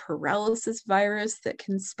acute paralysis virus that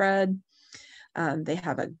can spread. They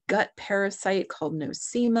have a gut parasite called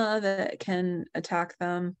nosema that can attack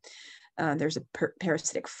them. There's a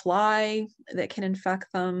parasitic fly that can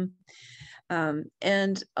infect them.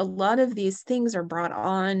 And a lot of these things are brought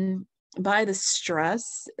on by the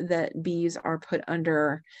stress that bees are put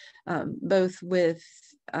under, both with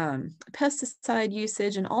pesticide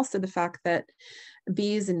usage, and also the fact that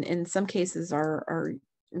bees in some cases are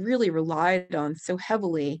really relied on so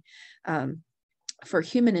heavily for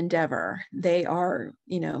human endeavor. They are,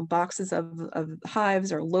 boxes of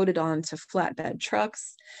hives are loaded onto flatbed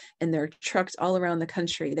trucks, and they're trucked all around the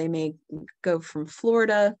country. They may go from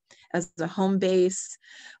Florida as a home base,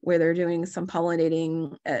 where they're doing some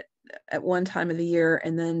pollinating at one time of the year,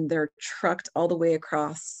 and then they're trucked all the way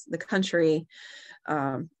across the country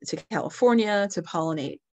to California to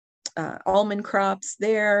pollinate almond crops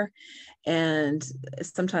there. And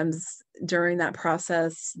sometimes during that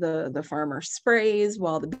process, the farmer sprays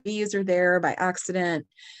while the bees are there by accident.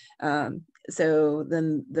 So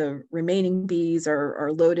then the remaining bees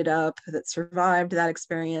are loaded up that survived that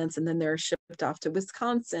experience, and then they're shipped off to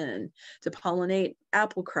Wisconsin to pollinate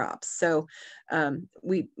apple crops. So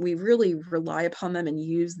we really rely upon them and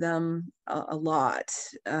use them a lot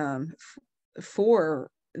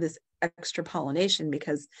for this extra pollination,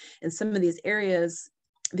 because in some of these areas,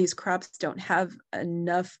 these crops don't have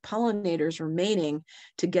enough pollinators remaining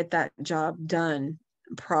to get that job done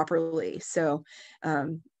properly. So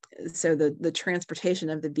the transportation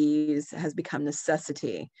of the bees has become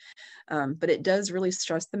necessity, but it does really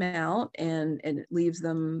stress them out, and it leaves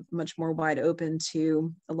them much more wide open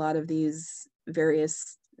to a lot of these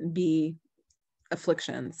various bee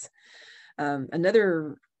afflictions.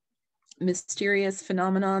 Another mysterious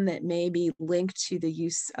phenomenon that may be linked to the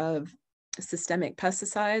use of systemic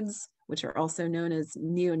pesticides, which are also known as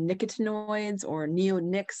neonicotinoids or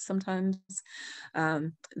neonics sometimes.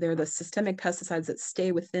 They're the systemic pesticides that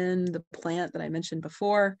stay within the plant that I mentioned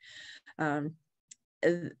before.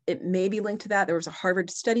 It may be linked to that. There was a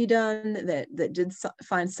Harvard study done that did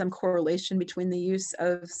find some correlation between the use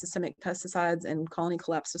of systemic pesticides and colony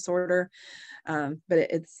collapse disorder. But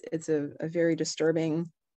it's a very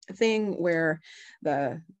disturbing thing where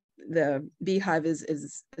the beehive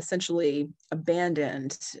is essentially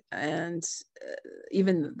abandoned, and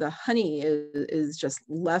even the honey is just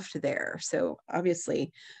left there. So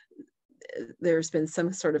obviously there's been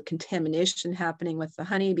some sort of contamination happening with the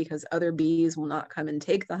honey, because other bees will not come and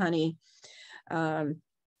take the honey.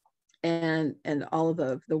 And all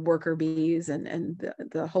of the worker bees and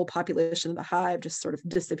the whole population of the hive just sort of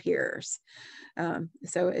disappears.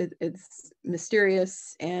 So it's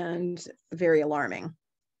mysterious and very alarming.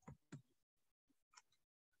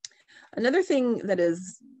 Another thing that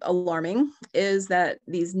is alarming is that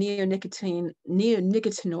these neonicotinoid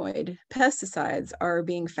pesticides are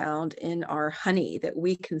being found in our honey that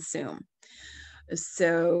we consume.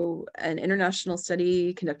 So an international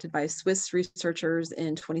study conducted by Swiss researchers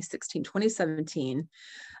in 2016-2017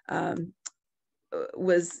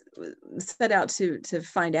 was set out to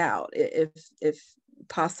find out if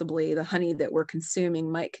possibly the honey that we're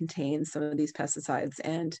consuming might contain some of these pesticides.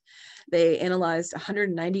 And they analyzed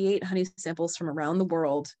 198 honey samples from around the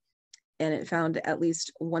world, and it found at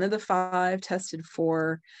least one of the five tested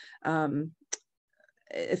for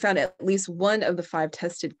it found at least one of the five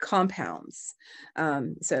tested compounds.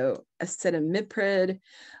 So acetamiprid,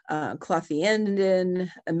 clothianidin,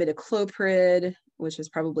 imidacloprid, which is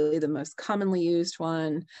probably the most commonly used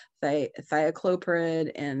one,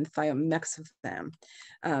 thiacloprid, and thiomethylmethane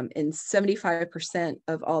in 75%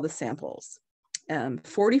 of all the samples.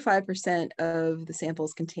 45% of the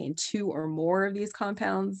samples contain 2 or more of these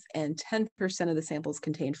compounds, and 10% of the samples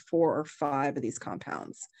contain 4 or 5 of these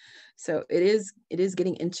compounds. So it is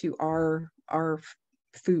getting into our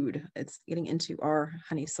food. It's getting into our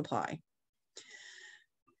honey supply.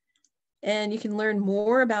 And you can learn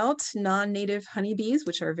more about non-native honeybees,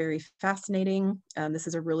 which are very fascinating. This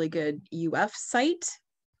is a really good UF site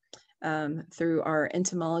through our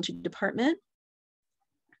entomology department.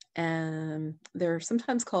 And they're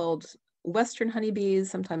sometimes called Western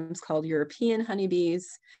honeybees, sometimes called European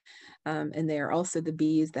honeybees. And they are also the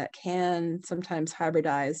bees that can sometimes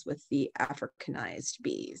hybridize with the Africanized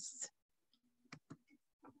bees.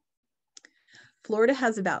 Florida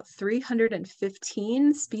has about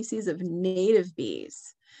 315 species of native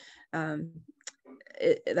bees.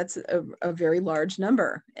 That's a very large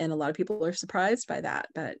number, and a lot of people are surprised by that,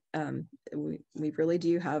 but we really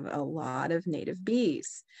do have a lot of native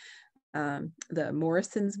bees. The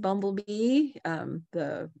Morrison's bumblebee,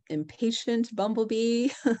 the impatient bumblebee,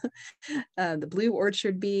 the blue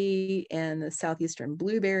orchard bee, and the southeastern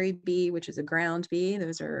blueberry bee, which is a ground bee.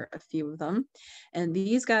 Those are a few of them. And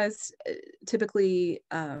these guys typically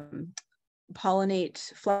pollinate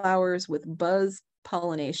flowers with buzz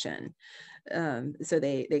pollination. So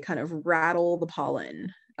they kind of rattle the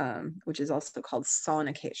pollen, which is also called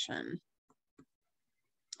sonication.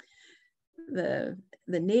 The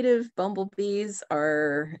native bumblebees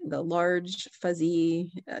are the large,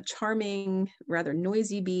 fuzzy, charming, rather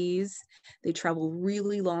noisy bees. They travel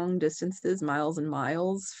really long distances, miles and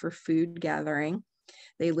miles, for food gathering.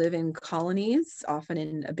 They live in colonies, often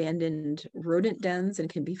in abandoned rodent dens, and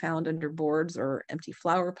can be found under boards or empty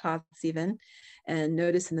flower pots even. And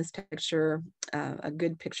notice in this picture, a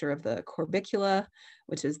good picture of the corbicula,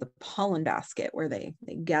 which is the pollen basket where they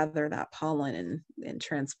gather that pollen and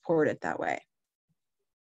transport it that way.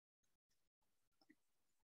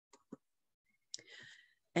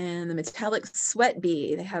 And the metallic sweat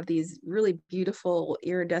bee, they have these really beautiful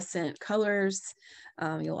iridescent colors.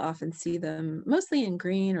 You'll often see them mostly in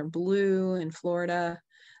green or blue in Florida,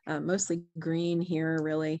 mostly green here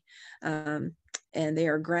really. And they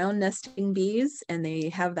are ground nesting bees, and they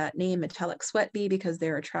have that name metallic sweat bee because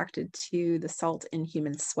they're attracted to the salt in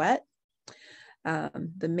human sweat.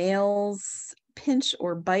 The males pinch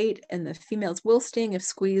or bite, and the females will sting if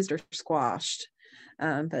squeezed or squashed,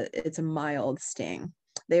 but it's a mild sting.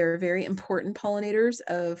 They are very important pollinators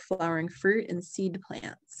of flowering fruit and seed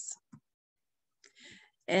plants.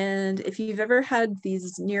 And if you've ever had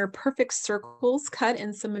these near perfect circles cut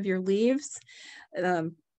in some of your leaves,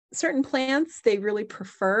 certain plants they really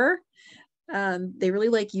prefer. They really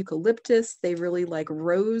like eucalyptus. They really like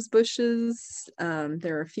rose bushes.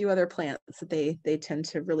 There are a few other plants that they tend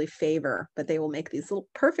to really favor, but they will make these little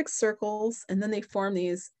perfect circles, and then they form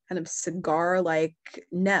these kind of cigar-like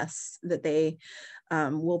nests that they'll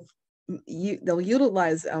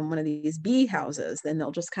utilize one of these bee houses. Then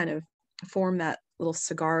they'll just kind of form that little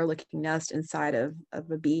cigar-looking nest inside of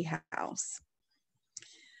a bee house.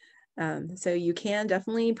 So you can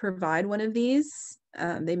definitely provide one of these.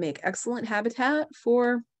 They make excellent habitat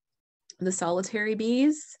for the solitary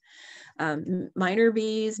bees. Miner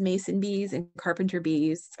bees, mason bees, and carpenter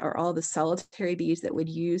bees are all the solitary bees that would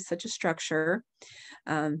use such a structure.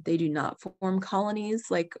 They do not form colonies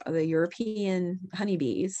like the European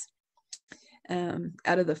honeybees.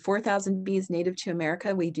 Out of the 4,000 bees native to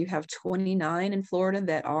America, we do have 29 in Florida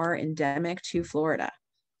that are endemic to Florida.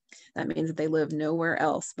 That means that they live nowhere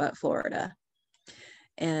else but Florida.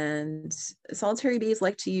 And solitary bees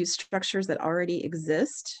like to use structures that already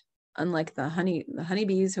exist, unlike the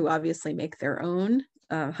honeybees who obviously make their own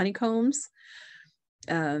honeycombs.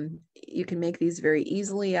 You can make these very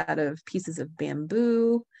easily out of pieces of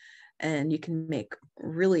bamboo, and you can make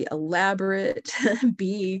really elaborate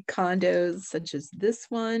bee condos such as this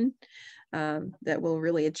one that will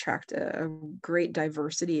really attract a great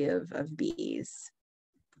diversity of bees.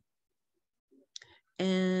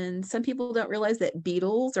 And some people don't realize that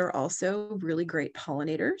beetles are also really great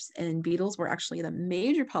pollinators, and beetles were actually the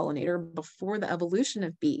major pollinator before the evolution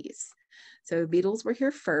of bees. So beetles were here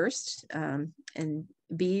first, and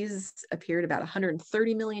bees appeared about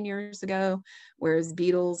 130 million years ago, whereas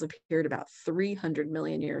beetles appeared about 300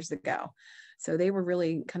 million years ago. So they were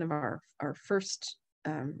really kind of our first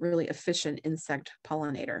really efficient insect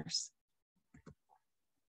pollinators.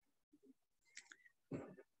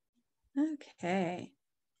 Okay,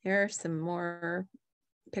 here are some more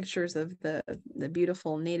pictures of the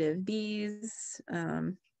beautiful native bees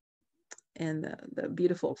and the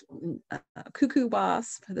beautiful cuckoo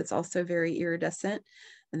wasp that's also very iridescent.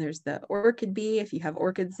 And there's the orchid bee. If you have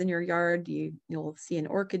orchids in your yard, you'll see an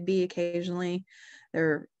orchid bee occasionally.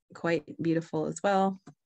 They're quite beautiful as well.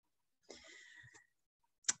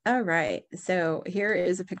 All right, so here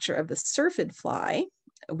is a picture of the syrphid fly,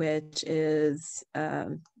 which is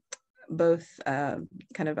both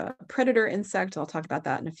kind of a predator insect. I'll talk about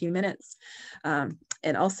that in a few minutes,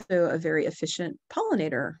 and also a very efficient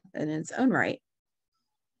pollinator in its own right.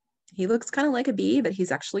 He looks kind of like a bee, but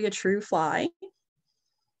he's actually a true fly.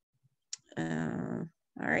 All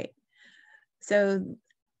right. So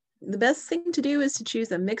the best thing to do is to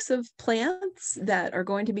choose a mix of plants that are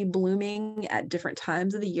going to be blooming at different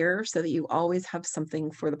times of the year so that you always have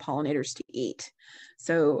something for the pollinators to eat.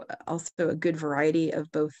 So also a good variety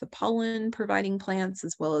of both the pollen providing plants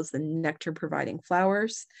as well as the nectar providing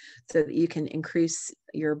flowers so that you can increase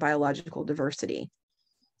your biological diversity,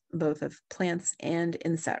 both of plants and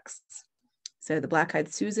insects. So the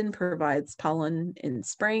black-eyed Susan provides pollen in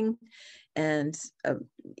spring, and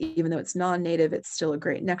even though it's non-native, it's still a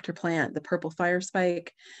great nectar plant. The purple firespike,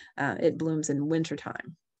 it blooms in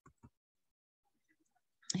wintertime.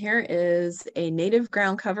 Here is a native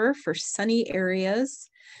ground cover for sunny areas,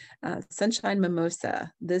 sunshine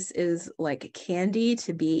mimosa. This is like candy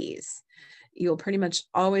to bees. You'll pretty much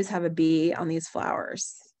always have a bee on these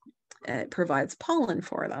flowers. It provides pollen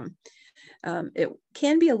for them. It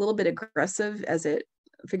can be a little bit aggressive as it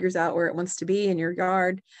figures out where it wants to be in your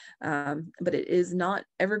yard, but it is not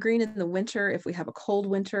evergreen in the winter. If we have a cold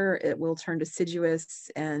winter, it will turn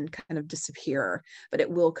deciduous and kind of disappear, but it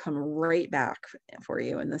will come right back for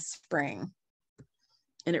you in the spring.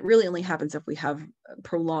 And it really only happens if we have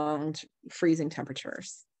prolonged freezing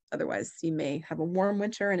temperatures. Otherwise, you may have a warm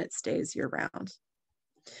winter and it stays year round.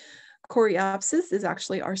 Coreopsis is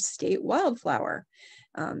actually our state wildflower.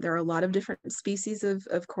 There are a lot of different species of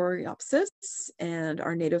Coreopsis, and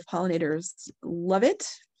our native pollinators love it.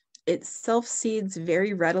 It self-seeds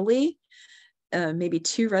very readily, maybe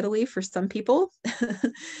too readily for some people.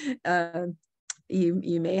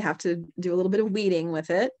 You may have to do a little bit of weeding with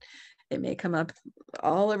it. It may come up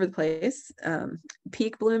all over the place.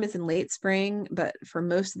 Peak bloom is in late spring, but for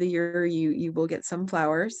most of the year, you will get some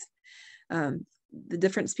flowers. The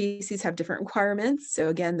different species have different requirements. So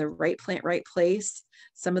again, the right plant, right place.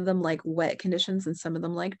 Some of them like wet conditions and some of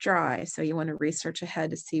them like dry. So you want to research ahead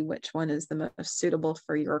to see which one is the most suitable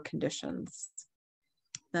for your conditions.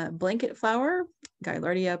 The blanket flower,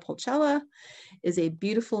 Gaillardia pulchella, is a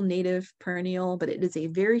beautiful native perennial, but it is a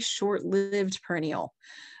very short-lived perennial.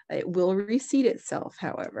 It will reseed itself,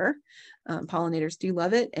 however. Pollinators do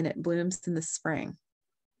love it, and it blooms in the spring.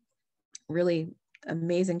 Really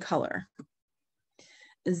amazing color.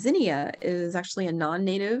 Zinnia is actually a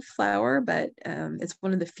non-native flower, but it's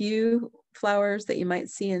one of the few flowers that you might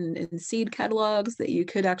see in seed catalogs that you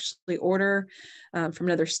could actually order from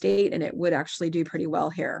another state, and it would actually do pretty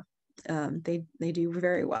well here. They do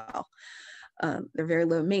very well. They're very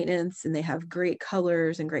low maintenance, and they have great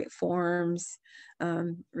colors and great forms,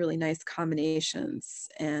 really nice combinations,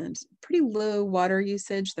 and pretty low water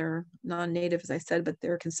usage. They're non-native, as I said, but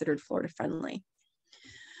they're considered Florida friendly.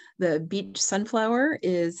 The beach sunflower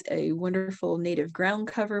is a wonderful native ground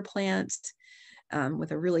cover plant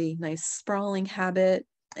with a really nice sprawling habit,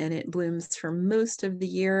 and it blooms for most of the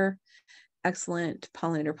year. Excellent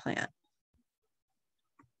pollinator plant.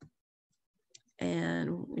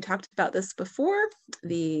 And we talked about this before,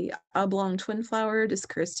 the oblong twin flower,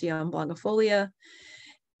 Dyscharistia oblongifolia.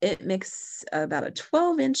 It makes about a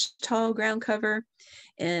 12-inch tall ground cover,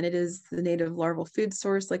 and it is the native larval food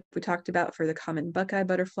source, like we talked about, for the common buckeye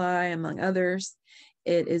butterfly, among others.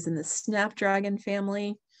 It is in the snapdragon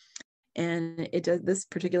family, and this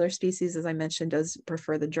particular species, as I mentioned, does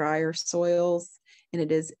prefer the drier soils, and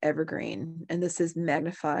it is evergreen. And this is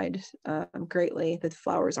magnified greatly. The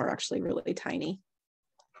flowers are actually really tiny.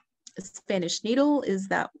 Spanish needle is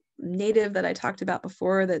that native that I talked about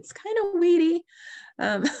before that's kind of weedy,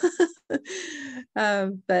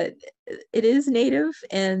 but it is native.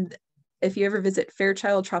 And if you ever visit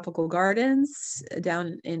Fairchild Tropical Gardens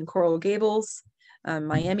down in Coral Gables,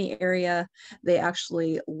 Miami area, they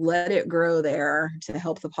actually let it grow there to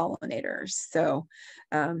help the pollinators. So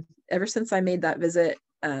ever since I made that visit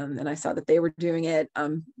and I saw that they were doing it,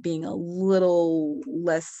 I'm being a little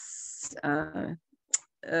less,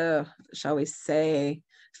 shall we say,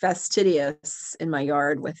 fastidious in my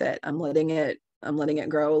yard with it. I'm letting it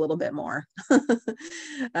grow a little bit more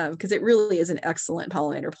because it really is an excellent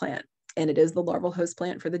pollinator plant. And it is the larval host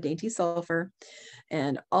plant for the dainty sulfur.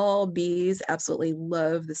 And all bees absolutely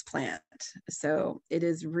love this plant. So it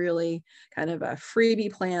is really kind of a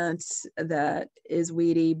freebie plant that is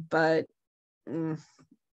weedy, but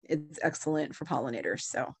it's excellent for pollinators.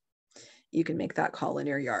 So you can make that call in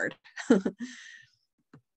your yard.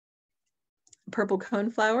 Purple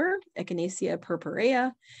coneflower, Echinacea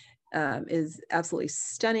purpurea, is absolutely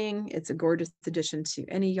stunning. It's a gorgeous addition to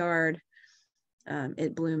any yard.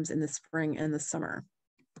 It blooms in the spring and the summer.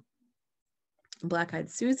 Black-eyed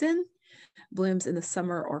Susan blooms in the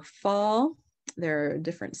summer or fall. There are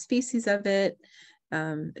different species of it.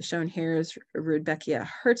 Shown here is Rudbeckia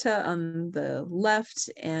hirta on the left,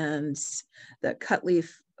 and the cutleaf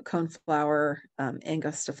coneflower,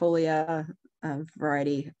 Angustifolia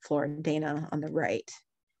variety Floridana on the right.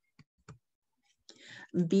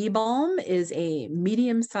 Bee balm is a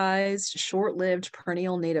medium-sized, short-lived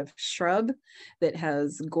perennial native shrub that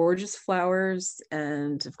has gorgeous flowers,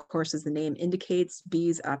 and of course, as the name indicates,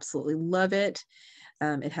 bees absolutely love it.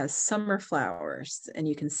 It has summer flowers, and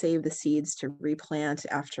you can save the seeds to replant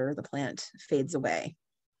after the plant fades away,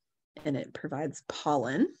 and it provides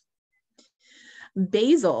pollen.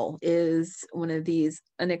 Basil is one of these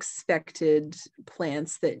unexpected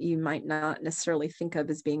plants that you might not necessarily think of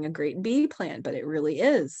as being a great bee plant, but it really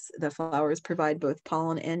is. The flowers provide both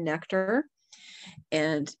pollen and nectar,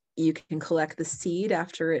 and you can collect the seed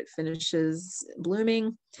after it finishes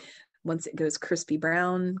blooming. Once it goes crispy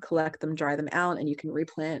brown, collect them, dry them out, and you can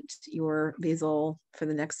replant your basil for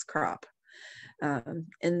the next crop.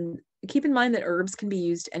 And keep in mind that herbs can be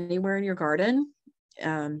used anywhere in your garden.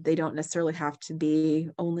 They don't necessarily have to be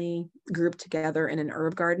only grouped together in an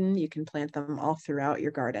herb garden. You can plant them all throughout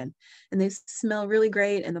your garden. And they smell really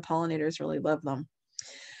great, and the pollinators really love them.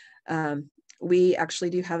 We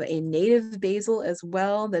actually do have a native basil as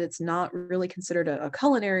well, that it's not really considered a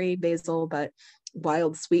culinary basil, but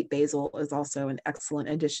wild sweet basil is also an excellent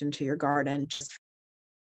addition to your garden.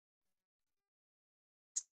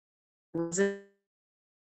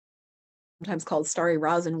 Sometimes called starry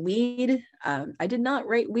rosin weed. I did not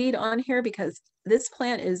write weed on here because this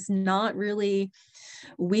plant is not really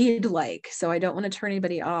weed-like, so I don't want to turn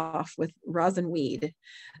anybody off with rosin weed.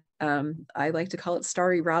 I like to call it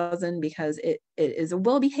starry rosin because it is a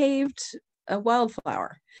well-behaved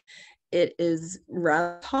wildflower. It is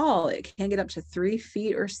rather tall. It can get up to 3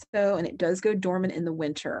 feet or so, and it does go dormant in the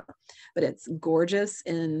winter, but it's gorgeous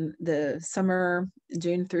in the summer.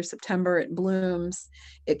 June through September, it blooms.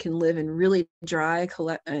 It can live in really dry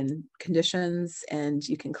conditions, and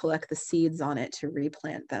you can collect the seeds on it to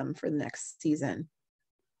replant them for the next season.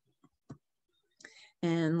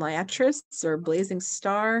 And Liatris, or blazing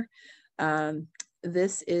star,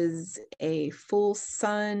 this is a full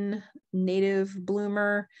sun native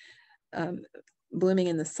bloomer, blooming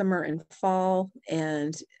in the summer and fall.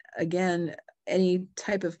 And again, any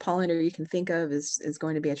type of pollinator you can think of is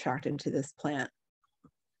going to be attracted to this plant.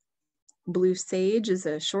 Blue sage is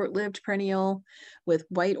a short-lived perennial with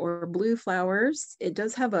white or blue flowers. It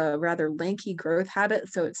does have a rather lanky growth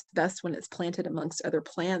habit, so it's best when it's planted amongst other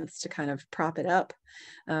plants to kind of prop it up.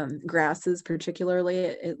 Grasses particularly,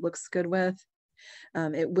 it looks good with.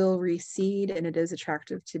 It will reseed, and it is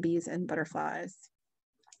attractive to bees and butterflies.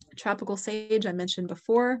 Tropical sage, I mentioned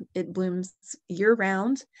before, it blooms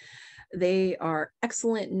year-round. They are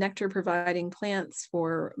excellent nectar-providing plants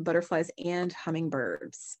for butterflies and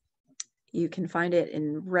hummingbirds. You can find it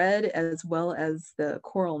in red as well as the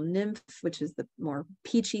coral nymph, which is the more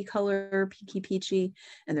peachy color, peachy,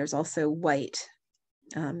 and there's also white.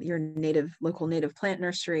 Your local native plant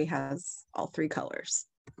nursery has all 3 colors.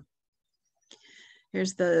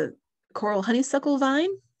 Here's the coral honeysuckle vine,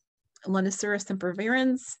 Lonicera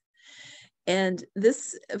sempervirens. And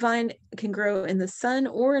this vine can grow in the sun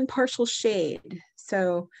or in partial shade.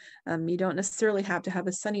 So you don't necessarily have to have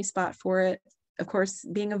a sunny spot for it. Of course,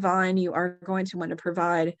 being a vine, you are going to want to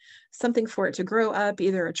provide something for it to grow up,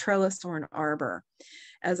 either a trellis or an arbor.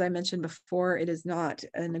 As I mentioned before, it is not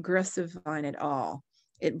an aggressive vine at all.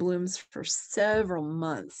 It blooms for several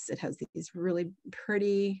months. It has these really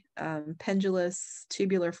pretty pendulous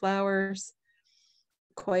tubular flowers,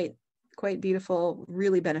 quite beautiful,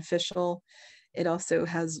 really beneficial. It also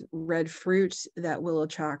has red fruit that will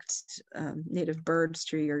attract native birds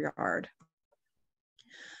to your yard.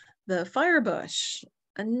 The firebush,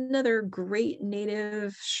 another great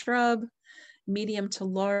native shrub, medium to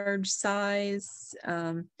large size.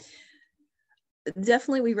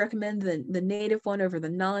 Definitely we recommend the native one over the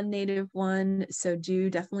non-native one. So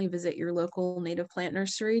do definitely visit your local native plant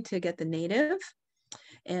nursery to get the native,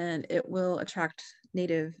 and it will attract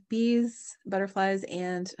native bees, butterflies,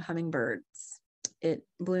 and hummingbirds. It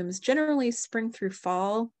blooms generally spring through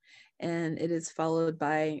fall, and it is followed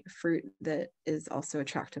by fruit that is also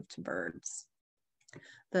attractive to birds.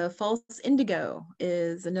 The false indigo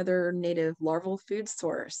is another native larval food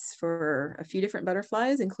source for a few different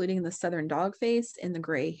butterflies, including the southern dogface and the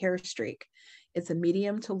gray hair streak. It's a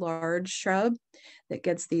medium to large shrub that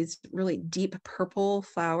gets these really deep purple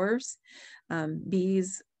flowers.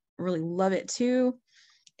 Bees really love it too,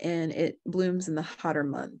 and it blooms in the hotter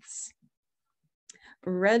months.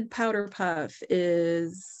 Red powder puff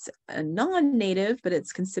is a non-native, but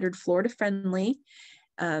it's considered Florida friendly.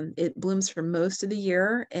 It blooms for most of the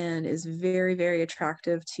year and is very, very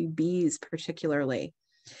attractive to bees particularly.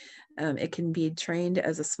 It can be trained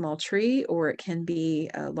as a small tree, or it can be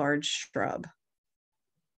a large shrub.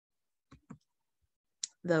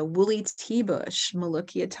 The woolly tea bush,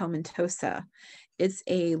 Molochia tomentosa. It's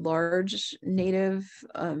a large native,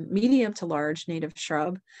 medium to large native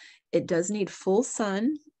shrub. It does need full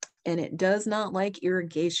sun, and it does not like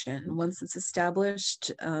irrigation. Once it's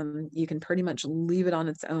established, you can pretty much leave it on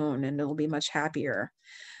its own and it'll be much happier.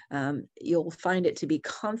 You'll find it to be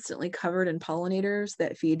constantly covered in pollinators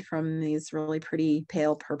that feed from these really pretty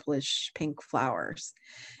pale purplish pink flowers,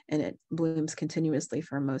 and it blooms continuously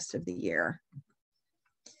for most of the year.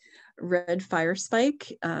 Red fire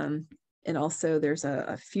spike, and also there's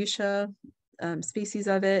a fuchsia species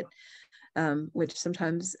of it. which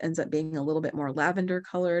sometimes ends up being a little bit more lavender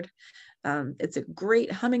colored. It's a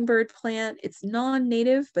great hummingbird plant. It's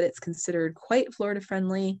non-native, but it's considered quite Florida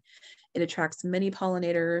friendly. It attracts many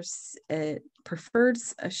pollinators. It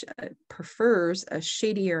prefers a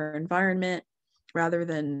shadier environment rather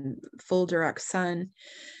than full direct sun.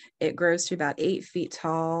 It grows to about 8 feet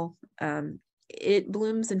tall. It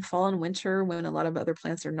blooms in fall and winter when a lot of other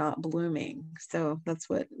plants are not blooming. So that's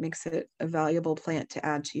what makes it a valuable plant to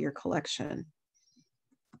add to your collection.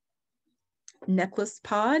 Necklace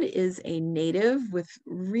pod is a native with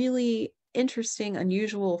really interesting,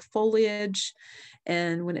 unusual foliage.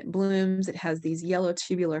 And when it blooms, it has these yellow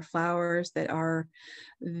tubular flowers that are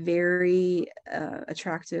very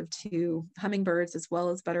attractive to hummingbirds as well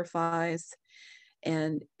as butterflies.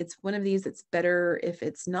 And it's one of these that's better if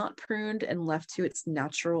it's not pruned and left to its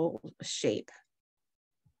natural shape.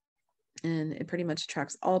 And it pretty much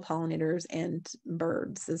attracts all pollinators and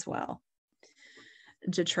birds as well.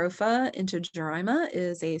 Jatropha integerrima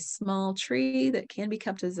is a small tree that can be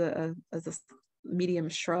kept as a medium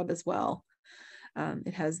shrub as well.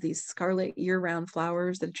 It has these scarlet year-round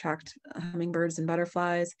flowers that attract hummingbirds and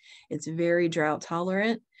butterflies. It's very drought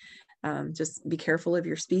tolerant. Just be careful of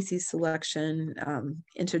your species selection.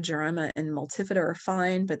 Integerrima and multifida are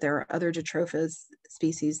fine, but there are other Jatropha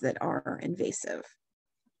species that are invasive.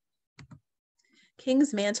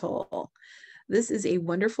 King's mantle. This is a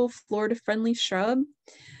wonderful Florida-friendly shrub,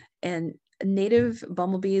 and native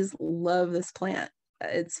bumblebees love this plant.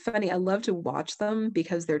 It's funny, I love to watch them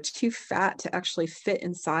because they're too fat to actually fit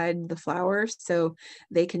inside the flower, so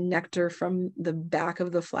they can nectar from the back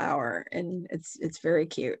of the flower, and it's very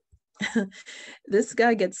cute. This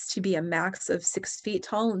guy gets to be a max of 6 feet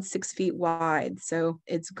tall and 6 feet wide. So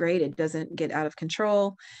it's great. It doesn't get out of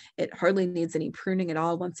control. It hardly needs any pruning at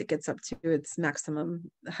all. Once it gets up to its maximum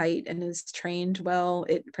height and is trained well,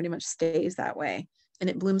 it pretty much stays that way. And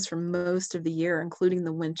it blooms for most of the year, including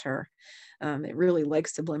the winter. It really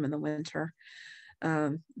likes to bloom in the winter.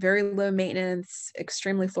 Very low maintenance,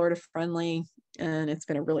 extremely Florida friendly, and it's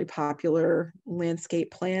been a really popular landscape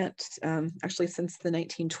plant actually since the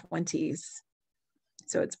 1920s.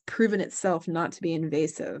 So it's proven itself not to be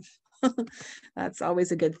invasive. That's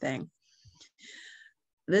always a good thing.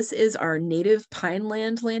 This is our native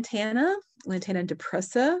pineland lantana, Lantana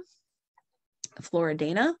depressa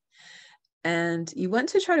floridana. And you want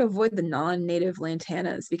to try to avoid the non-native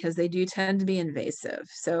lantanas because they do tend to be invasive.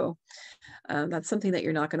 So that's something that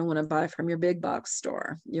you're not going to want to buy from your big box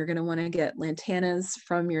store. You're going to want to get lantanas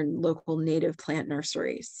from your local native plant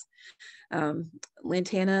nurseries. Pineland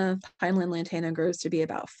lantana grows to be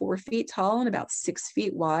about 4 feet tall and about 6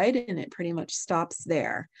 feet wide, and it pretty much stops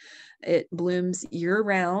there. It blooms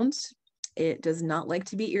year-round. It does not like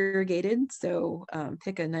to be irrigated, so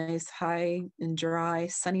pick a nice high and dry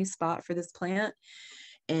sunny spot for this plant,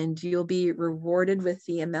 and you'll be rewarded with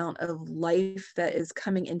the amount of life that is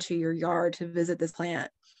coming into your yard to visit this plant.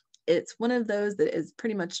 It's one of those that is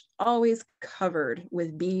pretty much always covered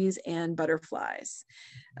with bees and butterflies.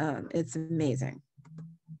 It's amazing.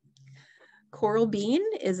 Coral bean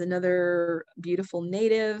is another beautiful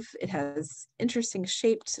native. It has interesting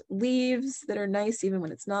shaped leaves that are nice even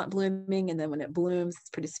when it's not blooming. And then when it blooms, it's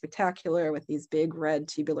pretty spectacular with these big red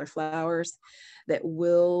tubular flowers that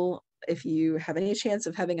will, if you have any chance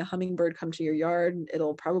of having a hummingbird come to your yard,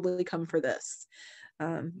 it'll probably come for this.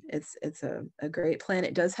 It's a great plant.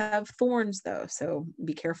 It does have thorns though, so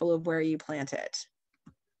be careful of where you plant it.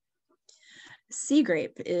 Sea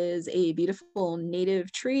grape is a beautiful native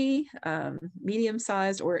tree,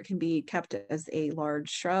 medium-sized, or it can be kept as a large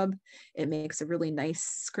shrub. It makes a really nice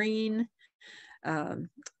screen, and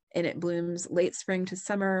it blooms late spring to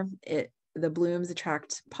summer. The blooms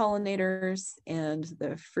attract pollinators, and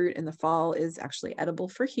the fruit in the fall is actually edible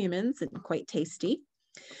for humans and quite tasty.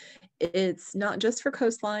 It's not just for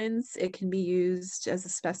coastlines. It can be used as a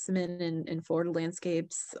specimen in Florida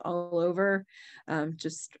landscapes all over.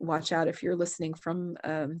 Just watch out if you're listening from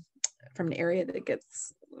an area that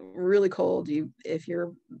gets really cold. If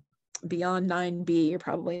you're beyond 9B, you're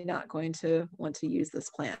probably not going to want to use this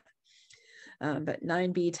plant. But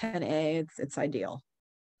 9B, 10A, it's ideal.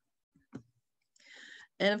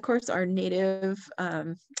 And of course, our native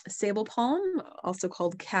sable palm, also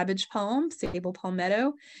called cabbage palm, sable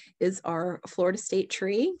palmetto, is our Florida state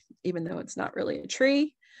tree, even though it's not really a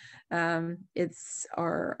tree. It's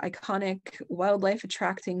our iconic wildlife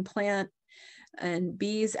attracting plant, and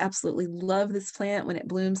bees absolutely love this plant. When it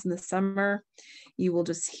blooms in the summer, you will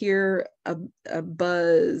just hear a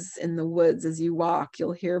buzz in the woods as you walk.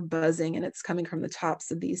 You'll hear buzzing, and it's coming from the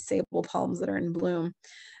tops of these sable palms that are in bloom.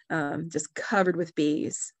 Just covered with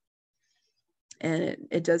bees. and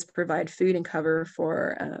it does provide food and cover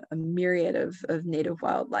for a myriad of native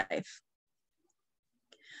wildlife.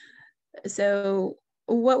 So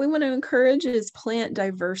what we want to encourage is plant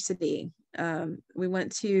diversity. We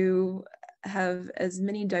want to have as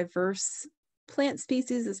many diverse plant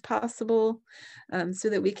species as possible, so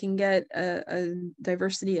that we can get a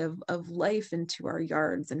diversity of life into our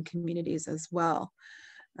yards and communities as well.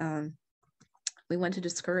 We want to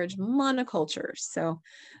discourage monocultures. So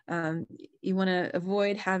you want to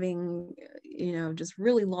avoid having, just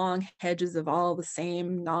really long hedges of all the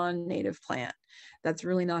same non-native plant. That's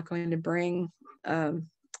really not going to bring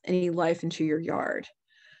any life into your yard.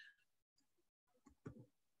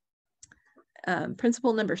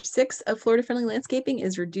 Principle number 6 of Florida-friendly landscaping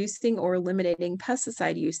is reducing or eliminating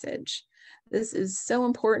pesticide usage. This is so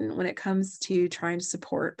important when it comes to trying to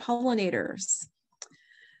support pollinators.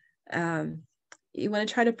 You want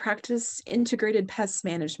to try to practice integrated pest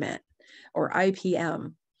management, or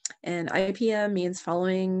IPM. And IPM means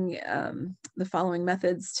following the following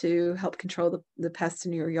methods to help control the pest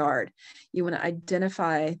in your yard. You want to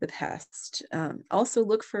identify the pest. Also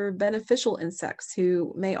look for beneficial insects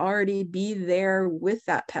who may already be there with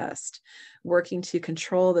that pest, working to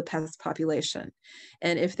control the pest population.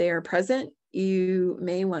 And if they are present, you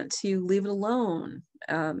may want to leave it alone,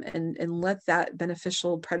 and let that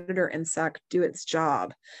beneficial predator insect do its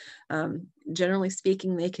job. Generally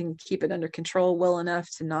speaking, they can keep it under control well enough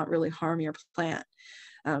to not really harm your plant.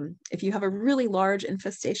 If you have a really large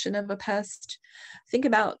infestation of a pest, think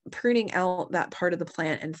about pruning out that part of the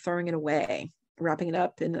plant and throwing it away, wrapping it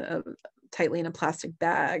up tightly in a plastic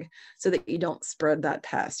bag so that you don't spread that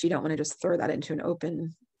pest. You don't want to just throw that into an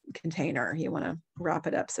open container. You want to wrap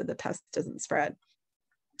it up so the pest doesn't spread.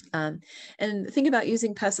 And think about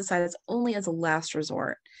using pesticides only as a last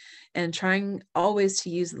resort, and trying always to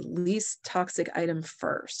use the least toxic item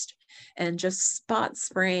first, and just spot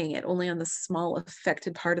spraying it only on the small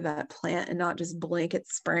affected part of that plant, and not just blanket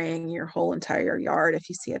spraying your whole entire yard if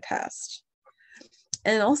you see a pest.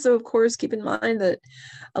 And also, of course, keep in mind that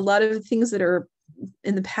a lot of the things that are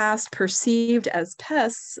in the past perceived as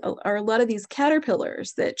pests are a lot of these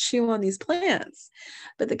caterpillars that chew on these plants.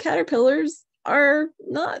 But the caterpillars are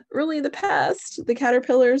not really the pest. The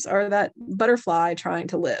caterpillars are that butterfly trying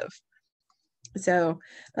to live. So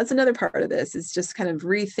that's another part of this, is just kind of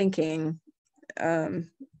rethinking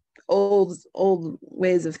old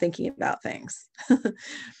ways of thinking about things.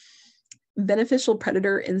 Beneficial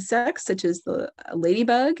predator insects such as the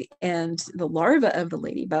ladybug and the larva of the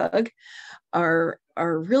ladybug are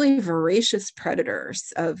really voracious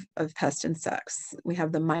predators of pest insects. We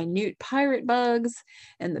have the minute pirate bugs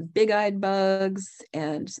and the big-eyed bugs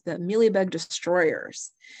and the mealybug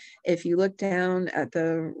destroyers. If you look down at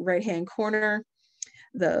the right-hand corner,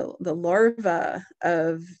 the larva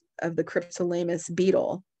of the Cryptolaemus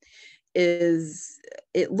beetle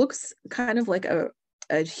it looks kind of like a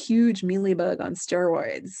huge mealybug on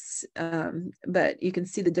steroids, but you can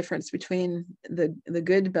see the difference between the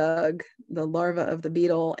good bug, the larva of the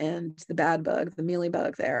beetle, and the bad bug, the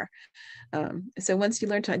mealybug there. So once you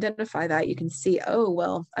learn to identify that, you can see, oh,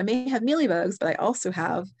 well, I may have mealybugs, but I also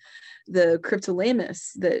have the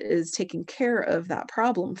Cryptolaemus that is taking care of that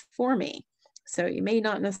problem for me. So you may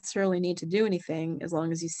not necessarily need to do anything as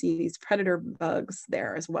long as you see these predator bugs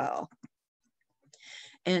there as well.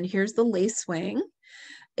 And here's the lacewing.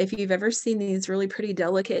 If you've ever seen these really pretty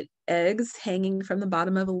delicate eggs hanging from the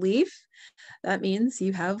bottom of a leaf, that means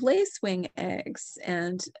you have lacewing eggs.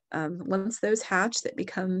 And once those hatch, that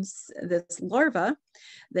becomes this larva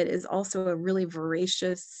that is also a really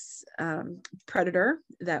voracious predator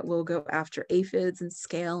that will go after aphids and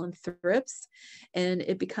scale and thrips. And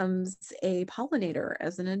it becomes a pollinator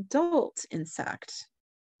as an adult insect.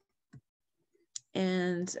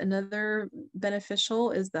 And another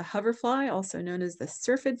beneficial is the hoverfly, also known as the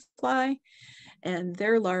syrphid fly. And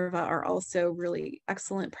their larvae are also really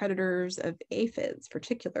excellent predators of aphids,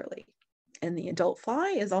 particularly. And the adult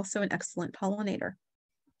fly is also an excellent pollinator.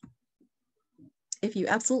 If you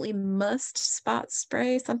absolutely must spot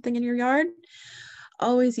spray something in your yard,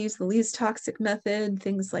 always use the least toxic method,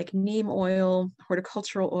 things like neem oil,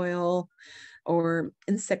 horticultural oil, or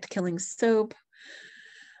insect killing soap.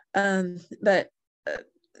 But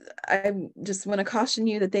I just want to caution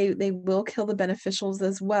you that they will kill the beneficials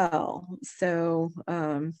as well. So,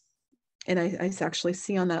 and I actually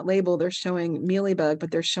see on that label, they're showing mealybug,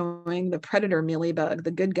 but they're showing the predator mealybug,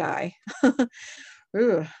 the good guy.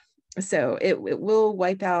 So it will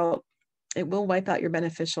wipe out your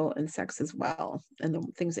beneficial insects as well, and the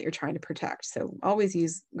things that you're trying to protect. So always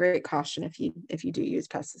use great caution if you do use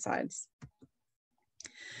pesticides.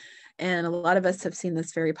 And a lot of us have seen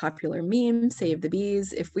this very popular meme, Save the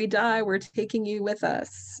Bees. If we die, we're taking you with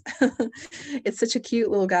us. It's such a cute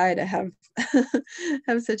little guy to have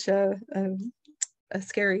have such a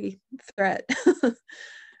scary threat.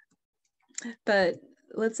 But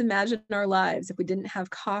let's imagine our lives if we didn't have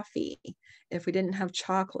coffee, if we didn't have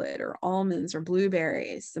chocolate or almonds or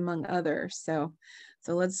blueberries, among others. So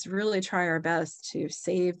let's really try our best to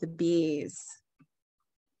save the bees.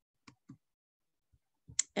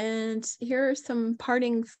 And here are some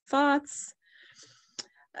parting thoughts.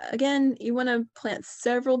 Again, you want to plant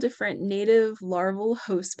several different native larval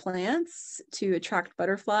host plants to attract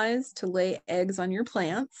butterflies to lay eggs on your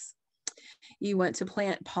plants. You want to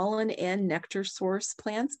plant pollen and nectar source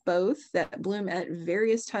plants, both that bloom at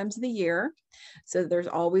various times of the year. So there's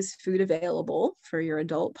always food available for your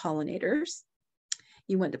adult pollinators.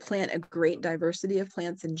 You want to plant a great diversity of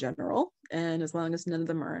plants in general. And as long as none of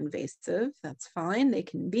them are invasive, that's fine. They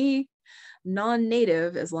can be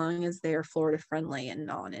non-native as long as they are Florida friendly and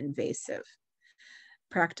non-invasive.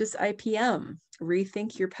 Practice IPM.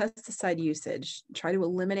 Rethink your pesticide usage. Try to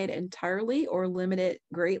eliminate it entirely or limit it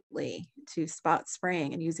greatly to spot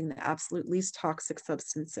spraying and using the absolute least toxic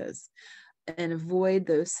substances. And avoid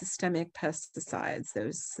those systemic pesticides,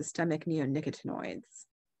 those systemic neonicotinoids.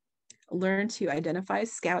 Learn to identify,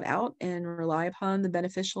 scout out, and rely upon the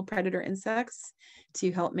beneficial predator insects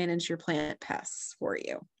to help manage your plant pests for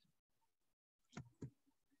you.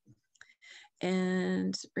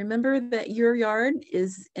 And remember that your yard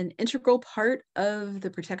is an integral part of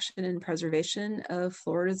the protection and preservation of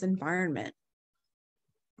Florida's environment.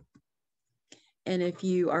 And if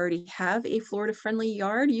you already have a Florida-friendly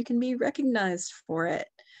yard, you can be recognized for it.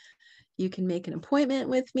 You can make an appointment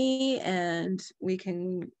with me and we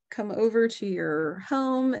can come over to your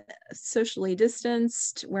home, socially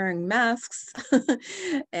distanced, wearing masks,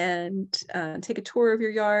 and take a tour of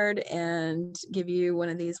your yard and give you one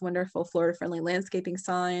of these wonderful Florida-friendly landscaping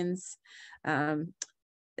signs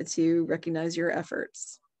to recognize your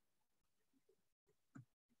efforts.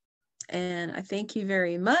 And I thank you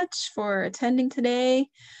very much for attending today.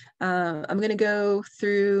 I'm going to go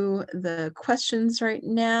through the questions right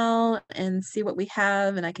now and see what we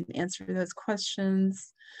have, and I can answer those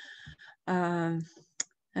questions.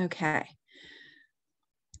 Okay.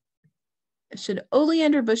 Should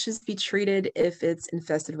oleander bushes be treated if it's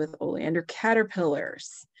infested with oleander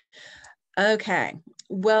caterpillars? Okay,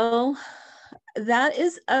 well, that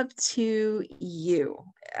is up to you.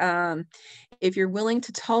 If you're willing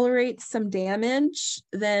to tolerate some damage,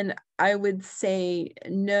 then I would say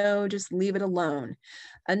no, just leave it alone.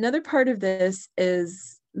 Another part of this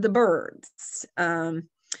is the birds.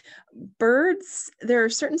 Birds, there are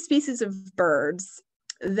certain species of birds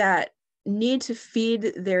that need to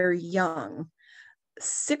feed their young,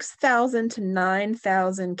 6,000 to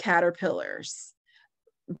 9,000 caterpillars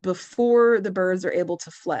before the birds are able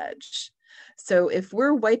to fledge. So if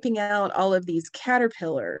we're wiping out all of these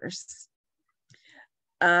caterpillars,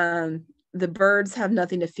 the birds have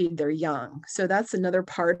nothing to feed their young. So that's another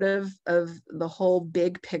part of the whole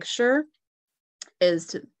big picture,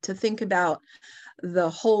 is to think about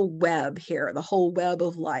the whole web here, the whole web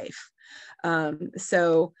of life.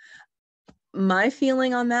 So my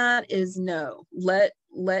feeling on that is no, let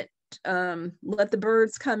the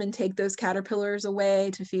birds come and take those caterpillars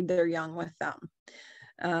away to feed their young with them.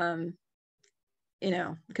 You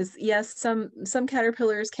know, because yes, some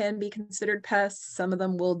caterpillars can be considered pests. Some of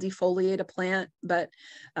them will defoliate a plant, but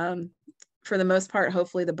for the most part,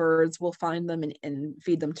 hopefully the birds will find them and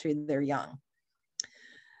feed them to their young.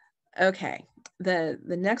 Okay, the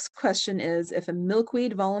next question is, if a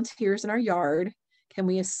milkweed volunteers in our yard, can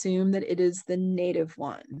we assume that it is the native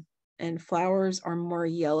one and flowers are more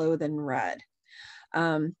yellow than red?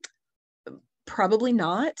 Probably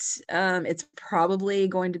not. It's probably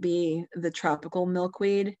going to be the tropical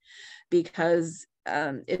milkweed because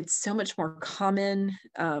it's so much more common.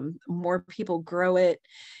 More people grow it,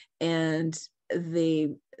 and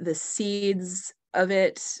the seeds of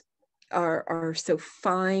it are so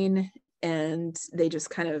fine, and they just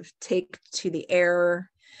kind of take to the air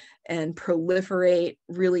and proliferate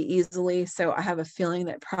really easily. So I have a feeling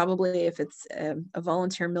that probably if it's a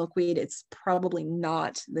volunteer milkweed, it's probably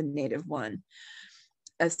not the native one,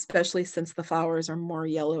 especially since the flowers are more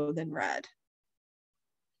yellow than red.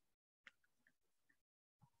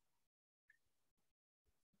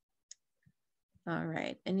 All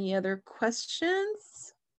right, any other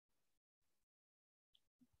questions?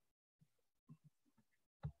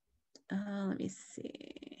 Let me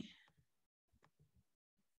see.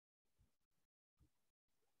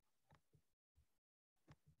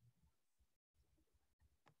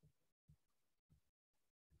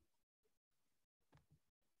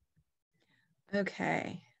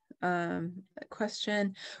 Okay.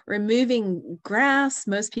 Question, removing grass,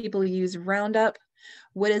 most people use Roundup.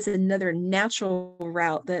 What is another natural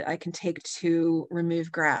route that I can take to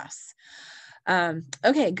remove grass?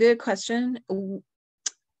 Okay, good question.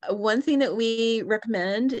 One thing that we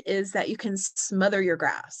recommend is that you can smother your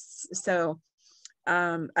grass. So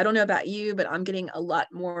I don't know about you, but I'm getting a lot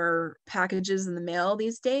more packages in the mail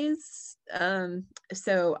these days.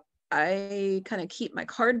 So I kind of keep my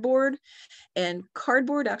cardboard, and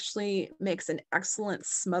cardboard actually makes an excellent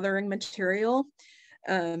smothering material,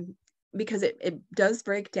 because it does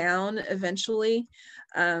break down eventually,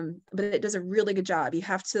 but it does a really good job. You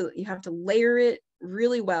have to layer it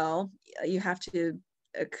really well. You have to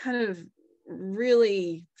kind of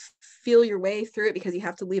really feel your way through it, because you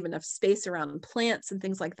have to leave enough space around plants and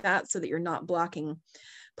things like that so that you're not blocking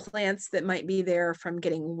plants that might be there from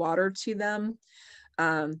getting water to them.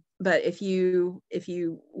 But if you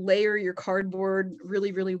layer your cardboard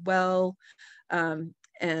really, really well, and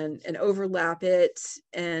overlap it,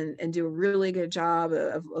 and do a really good job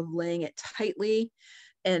of laying it tightly,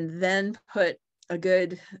 and then put a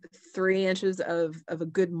good 3 inches of a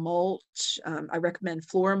good mulch. I recommend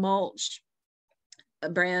Floor Mulch, a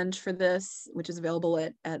brand for this, which is available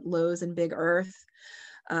at Lowe's and Big Earth,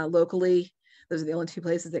 locally. Those are the only two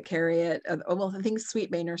places that carry it. Well, I think Sweet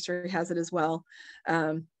Bay Nursery has it as well.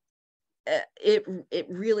 It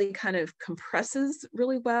really kind of compresses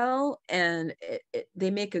really well, and they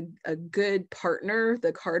make a good partner,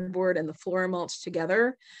 the cardboard and the floor mulch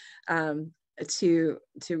together, to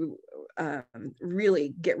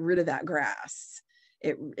really get rid of that grass.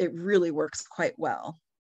 It really works quite well.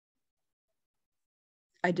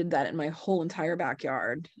 I did that in my whole entire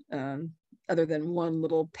backyard, other than one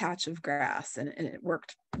little patch of grass, and it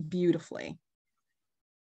worked beautifully.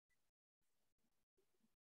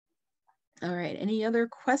 All right, any other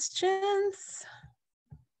questions?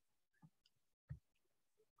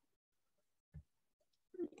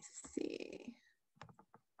 Let me see.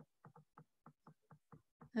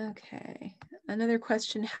 Okay, another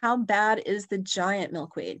question, how bad is the giant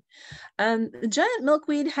milkweed? The giant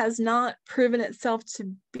milkweed has not proven itself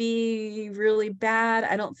to be really bad.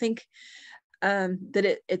 I don't think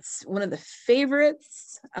that it's one of the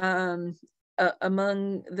favorites among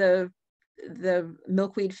the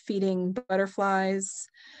milkweed feeding butterflies.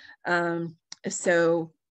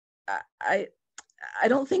 So I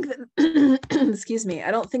don't think that excuse me,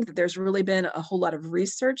 I don't think that there's really been a whole lot of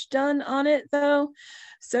research done on it though.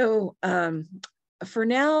 So for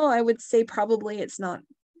now, I would say probably it's not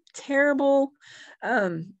terrible,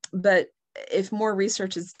 but if more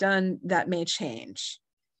research is done, that may change.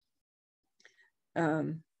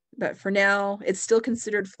 But for now, it's still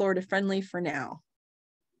considered Florida friendly for now.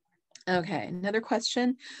 Okay, another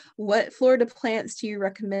question. What Florida plants do you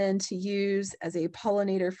recommend to use as a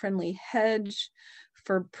pollinator friendly hedge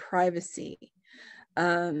for privacy?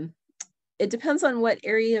 It depends on what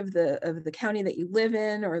area of the county that you live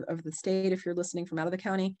in, or of the state if you're listening from out of the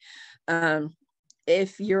county.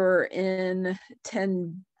 If you're in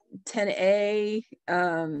 10A,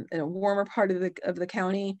 in a warmer part of the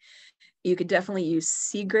county, you could definitely use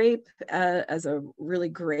sea grape as a really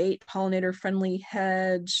great pollinator friendly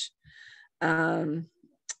hedge.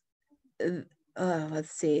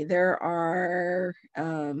 Let's see, there are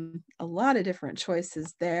a lot of different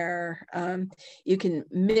choices there. You can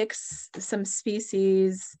mix some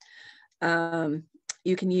species.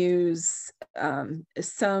 You can use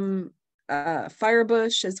some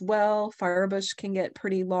firebush as well. Firebush can get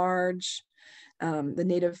pretty large. The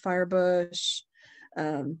native firebush,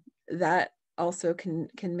 that also can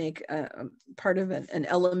make a part of an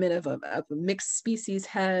element of a mixed species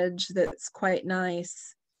hedge that's quite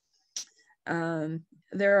nice.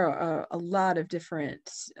 There are a lot of different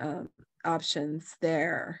options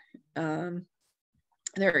there. There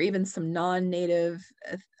are even some non-native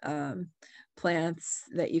plants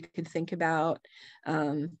that you could think about,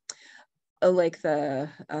 like the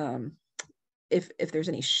if there's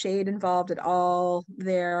any shade involved at all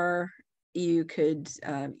there, you could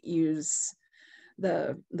use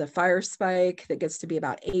the fire spike that gets to be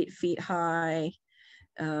about 8 feet high.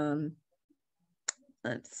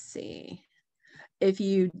 Let's see. If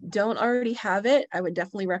you don't already have it, I would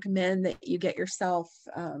definitely recommend that you get yourself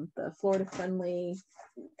the Florida Friendly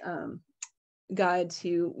Guide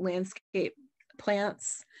to Landscape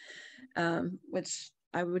Plants, which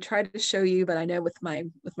I would try to show you, but I know with my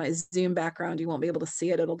Zoom background, you won't be able to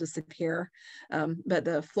see it. It'll disappear. But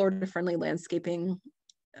the Florida Friendly Landscaping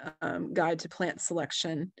Guide to Plant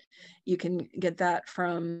Selection, you can get that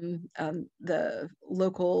from the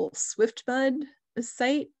local Swiftbud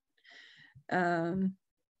site.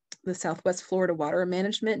 the Southwest Florida Water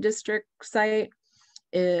Management District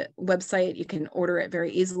website. You can order it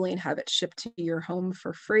very easily and have it shipped to your home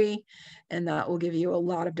for free, and that will give you a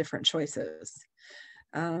lot of different choices.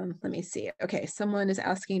 Let me see. Okay, someone is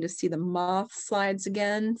asking to see the moth slides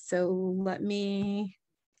again, so let me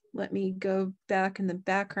go back in the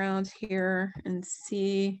background here and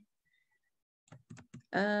see.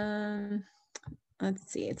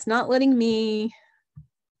 Let's see, it's not letting me.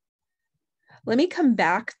 Let me come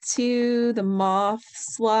back to the moth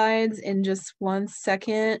slides in just one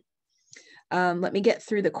second. Let me get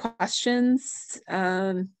through the questions,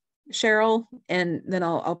 Cheryl, and then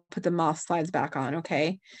I'll put the moth slides back on,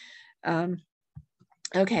 okay?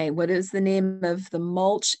 Okay, what is the name of the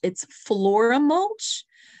mulch? It's Flora mulch.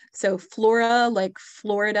 So Flora, like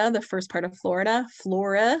Florida, the first part of Florida,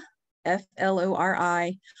 Flora,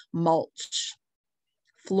 Flori, mulch.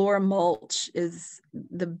 Flora mulch is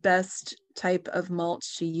the best type of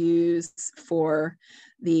mulch to use for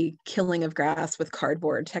the killing of grass with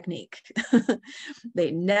cardboard technique.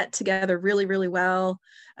 They net together really, really well.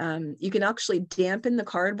 You can actually dampen the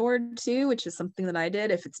cardboard too, which is something that I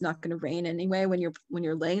did. If it's not going to rain anyway, when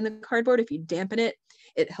you're laying the cardboard, if you dampen it,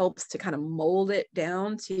 it helps to kind of mold it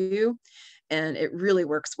down too. And it really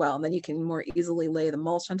works well. And then you can more easily lay the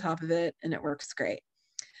mulch on top of it, and it works great.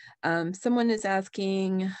 Someone is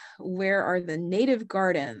asking, where are the native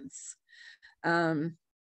gardens?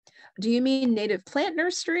 Do you mean native plant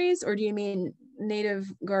nurseries, or do you mean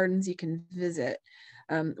native gardens you can visit?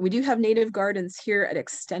 We do have native gardens here at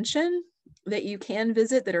Extension that you can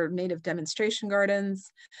visit that are native demonstration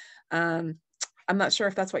gardens. I'm not sure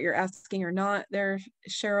if that's what you're asking or not there,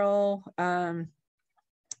 Cheryl.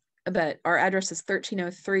 But our address is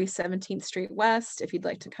 1303 17th Street West. If you'd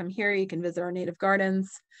like to come here, you can visit our native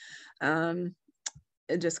gardens.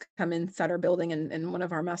 Just come inside our building, and one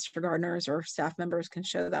of our master gardeners or staff members can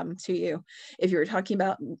show them to you. If you're talking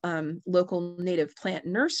about local native plant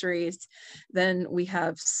nurseries, then we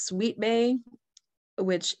have Sweet Bay,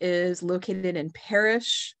 which is located in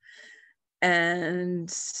Parrish,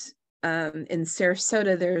 and in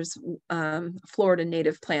Sarasota, there's Florida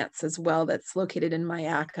Native Plants as well, that's located in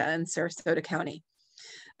Mayaca in Sarasota County.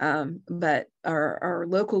 But our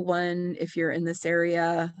local one, if you're in this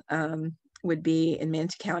area, would be in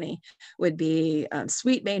Manatee County, would be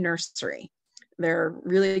Sweet Bay Nursery. They're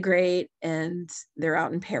really great, and they're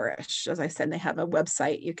out in Parrish. As I said, they have a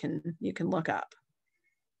website you can look up.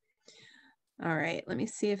 All right, let me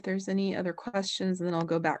see if there's any other questions, and then I'll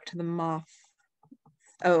go back to the moth.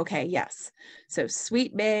 Oh, okay, yes. So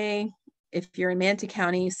Sweet Bay, if you're in Manatee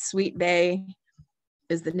County, Sweet Bay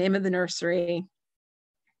is the name of the nursery,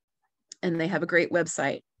 and they have a great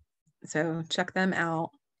website. So check them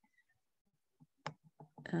out.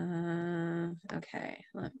 Okay,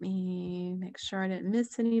 let me make sure I didn't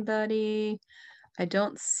miss anybody. I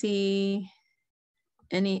don't see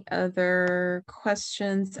any other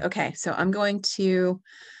questions. Okay, so I'm going to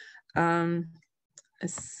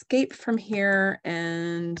escape from here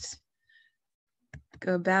and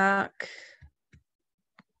go back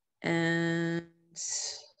and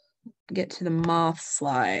get to the moth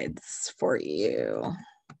slides for you.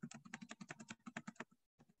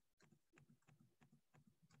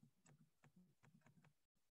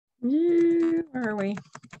 Where are we?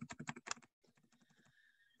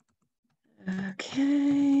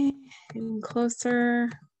 Okay, getting closer.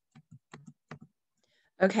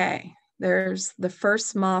 Okay, there's the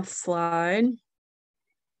first moth slide.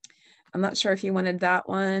 I'm not sure if you wanted that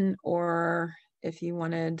one or if you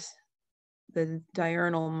wanted the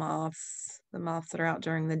diurnal moths, the moths that are out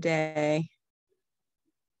during the day.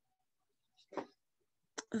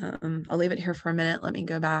 I'll leave it here for a minute. Let me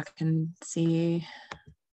go back and see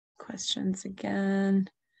questions again.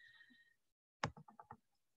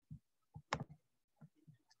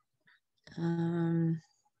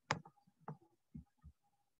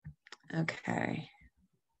 Okay.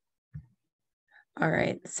 All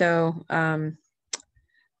right, so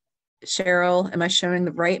Cheryl, am I showing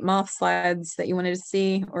the right moth slides that you wanted to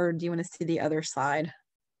see, or do you want to see the other slide?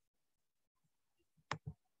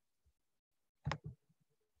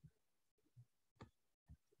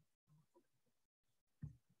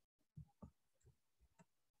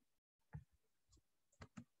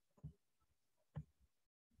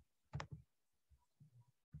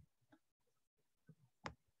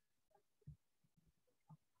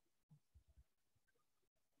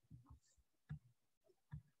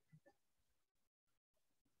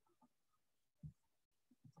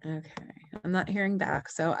 Okay, I'm not hearing back,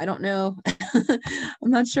 so I don't know. I'm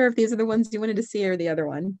not sure if these are the ones you wanted to see or the other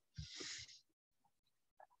one.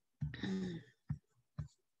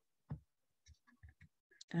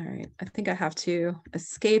 All right, I think I have to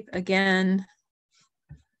escape again.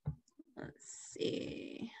 Let's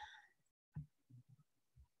see.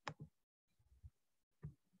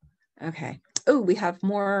 Okay. Oh, we have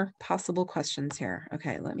more possible questions here.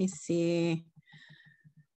 Okay, let me see.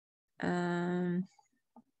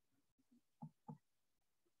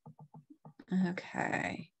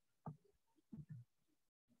 Okay.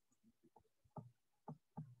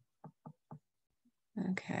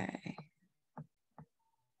 Okay.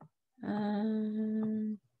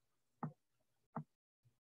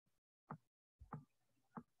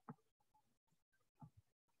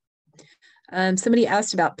 Somebody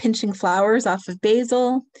asked about pinching flowers off of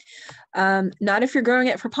basil. Not if you're growing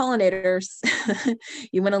it for pollinators.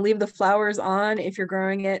 You want to leave the flowers on if you're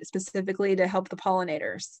growing it specifically to help the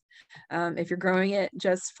pollinators. If you're growing it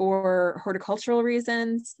just for horticultural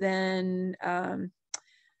reasons, then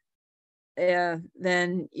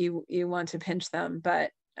then you want to pinch them.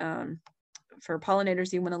 But for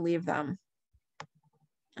pollinators, you want to leave them.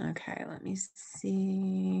 Okay, let me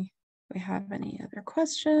see if we have any other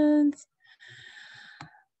questions.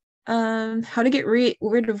 How to get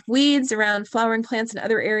rid of weeds around flowering plants in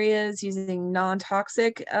other areas using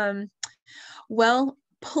non-toxic. Well,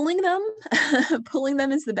 pulling them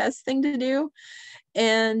is the best thing to do.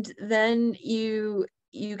 And then you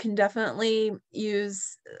can definitely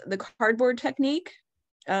use the cardboard technique.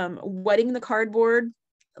 Wetting the cardboard,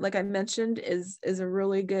 like I mentioned, is a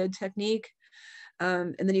really good technique.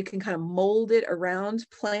 And then you can kind of mold it around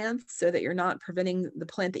plants so that you're not preventing the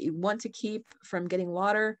plant that you want to keep from getting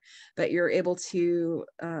water, but you're able to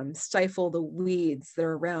stifle the weeds that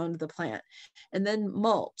are around the plant. And then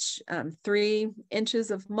mulch, 3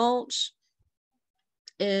 inches of mulch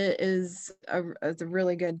is a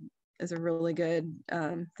really good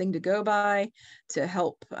thing to go by to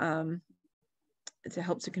help to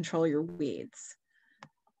control your weeds.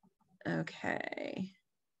 Okay.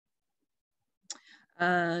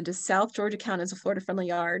 Does South Georgia count as a Florida friendly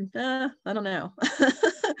yard? I don't know.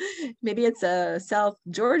 Maybe it's a South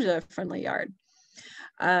Georgia friendly yard.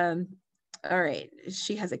 All right.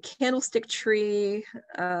 She has a candlestick tree.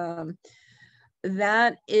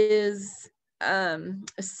 That is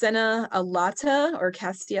Senna alata or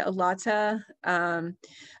Cassia alata.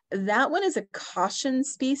 That one is a caution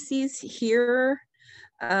species here.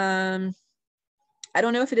 I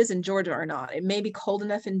don't know if it is in Georgia or not. It may be cold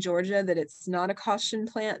enough in Georgia that it's not a caution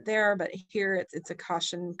plant there, but here it's a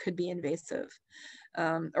caution, could be invasive,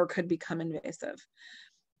 or could become invasive.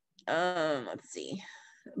 Let's see.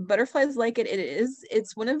 Butterflies like it.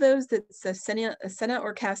 It's one of those that's a senna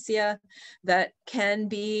or cassia that can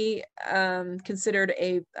be considered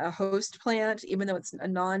a host plant, even though it's a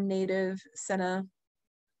non-native senna.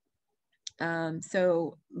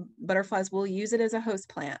 So butterflies will use it as a host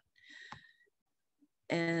plant.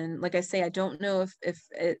 And like I say, I don't know if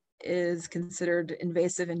it is considered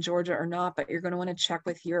invasive in Georgia or not, but you're going to want to check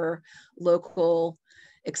with your local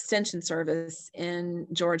extension service in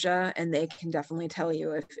Georgia, and they can definitely tell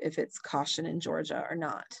you if it's caution in Georgia or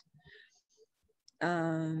not.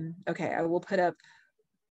 Okay, I will put up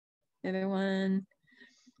another one.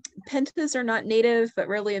 Pentas are not native, but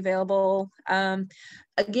readily available.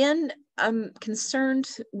 Again, I'm concerned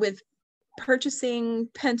with purchasing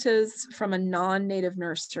pentas from a non-native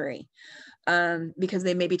nursery because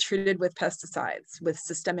they may be treated with pesticides, with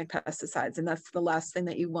systemic pesticides, and that's the last thing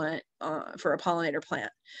that you want for a pollinator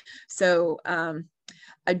plant. So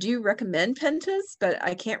I do recommend pentas, but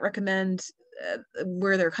I can't recommend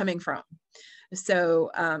where they're coming from. So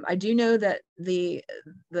I do know that the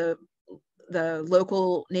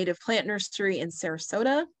local native plant nursery in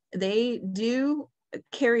Sarasota, they do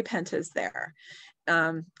carry pentas there.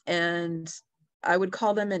 And I would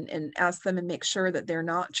call them and ask them and make sure that they're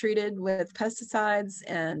not treated with pesticides.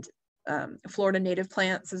 And Florida Native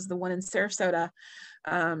Plants is the one in Sarasota.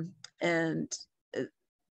 And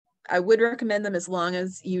I would recommend them as long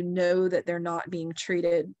as you know that they're not being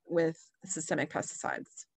treated with systemic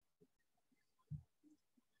pesticides.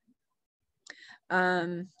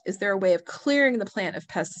 Is there a way of clearing the plant of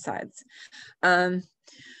pesticides?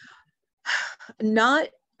 Not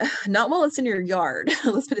while it's in your yard.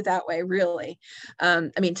 Let's put it that way, really. I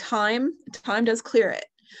mean, time does clear it,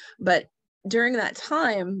 but during that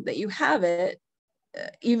time that you have it,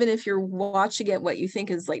 even if you're watching it, what you think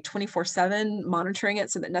is like 24/7, monitoring it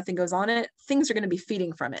so that nothing goes on it, things are going to be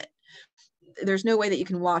feeding from it. There's no way that you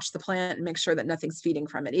can watch the plant and make sure that nothing's feeding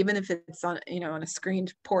from it. Even if it's on, on a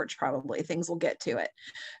screened porch, probably things will get to it.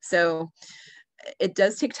 So it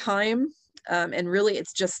does take time. And really,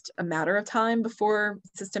 it's just a matter of time before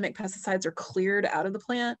systemic pesticides are cleared out of the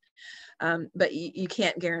plant. But you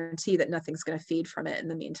can't guarantee that nothing's going to feed from it in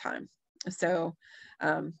the meantime. So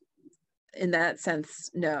in that sense,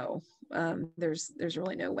 no, there's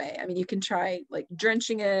really no way. I mean, you can try like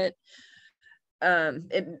drenching it.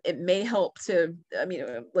 It may help to, I mean,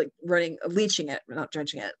 like leaching it, not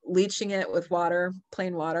drenching it, leaching it with water,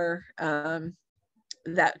 plain water.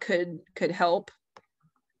 That could help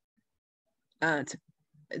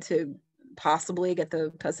to possibly get the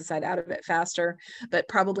pesticide out of it faster, but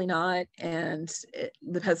probably not. And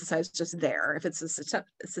the pesticide is just there. If it's a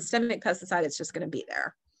systemic pesticide, it's just going to be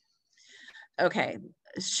there. Okay,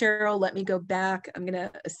 Cheryl, let me go back. I'm going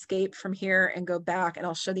to escape from here and go back, and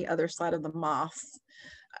I'll show the other side of the moths.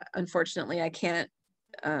 Unfortunately, I can't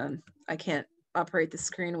operate the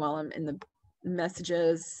screen while I'm in the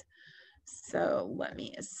messages. So let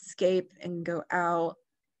me escape and go out.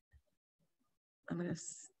 I'm going to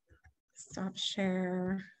stop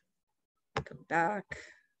share, go back.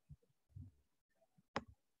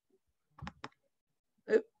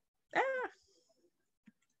 Oop. Ah.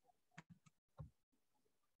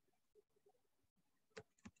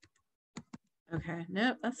 Okay,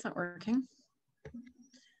 nope, that's not working.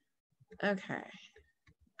 Okay.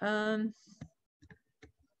 Let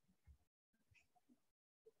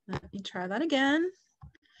me try that again.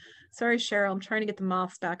 Sorry, Cheryl, I'm trying to get the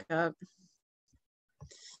moths back up.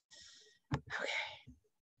 Okay.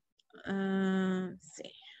 Let's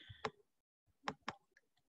see. Let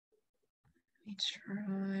me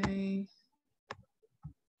try.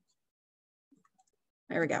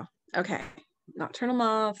 There we go. Okay, nocturnal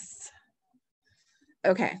moths.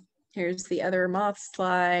 Okay, here's the other moth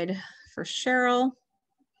slide for Cheryl.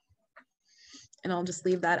 And I'll just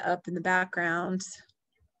leave that up in the background.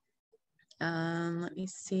 Let me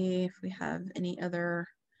see if we have any other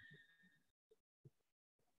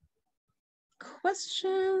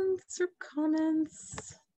questions or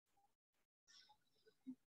comments.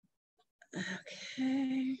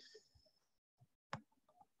 Okay.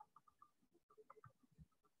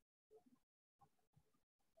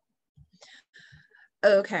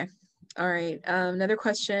 Okay. All right. Another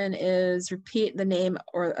question is repeat the name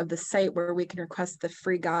of the site where we can request the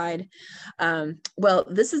free guide. Well,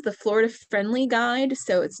 this is the Florida Friendly Guide.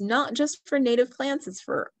 So it's not just for native plants, it's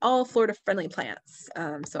for all Florida friendly plants.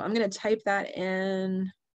 So I'm going to type that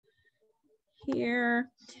in here.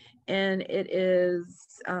 And it is,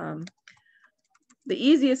 the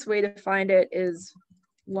easiest way to find it is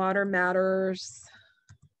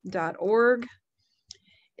watermatters.org.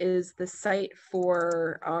 is the site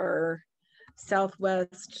for our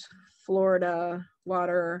Southwest Florida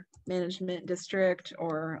Water Management District,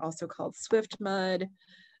 or also called SwiftMud.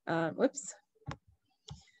 Whoops.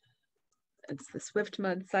 It's the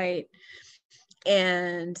SwiftMud site.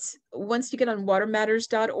 And once you get on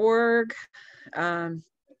watermatters.org,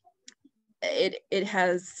 it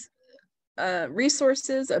has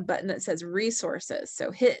resources, a button that says resources. So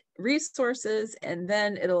hit resources and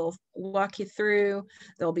then it'll walk you through.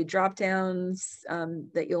 There'll be drop downs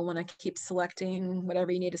that you'll want to keep selecting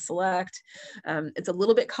whatever you need to select. It's a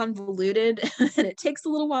little bit convoluted and it takes a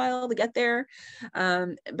little while to get there,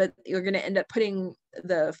 but you're going to end up putting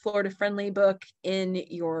the Florida Friendly book in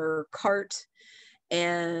your cart,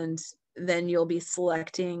 and then you'll be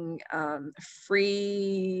selecting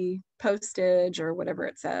free postage or whatever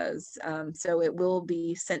it says. So it will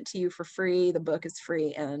be sent to you for free. The book is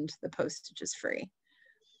free and the postage is free.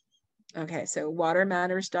 Okay, so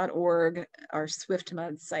watermatters.org, our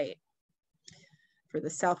SwiftMud site for the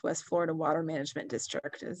Southwest Florida Water Management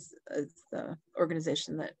District is the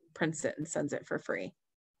organization that prints it and sends it for free.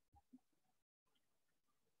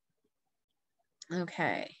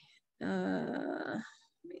 Okay. Let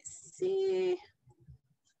me see.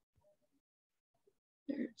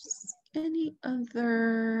 There's any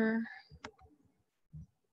other.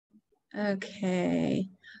 Okay.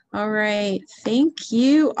 All right. Thank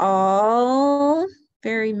you all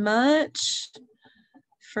very much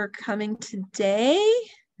for coming today.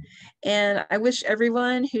 And I wish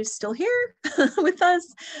everyone who's still here with us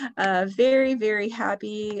a very, very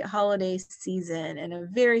happy holiday season and a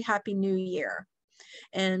very happy new year.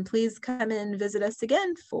 And please come and visit us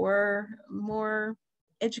again for more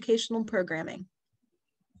educational programming.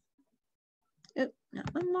 Oh,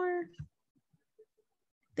 not one more.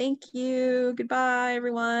 Thank you. Goodbye,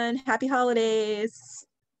 everyone. Happy holidays.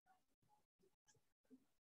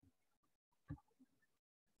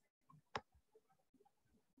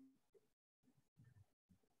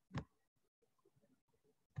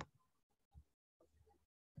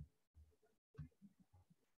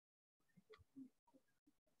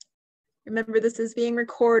 Remember, this is being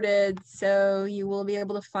recorded, so you will be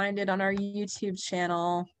able to find it on our YouTube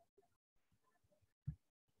channel.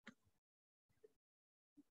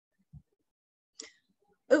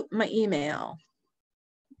 Oh, my email.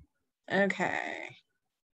 Okay.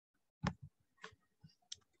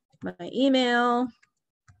 My email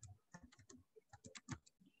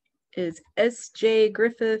is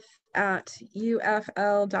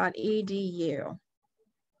sjgriffith@ufl.edu.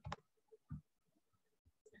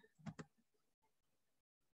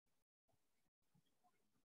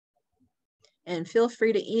 And feel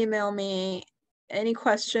free to email me any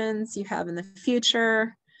questions you have in the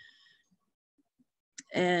future.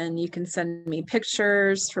 And you can send me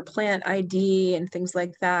pictures for plant ID and things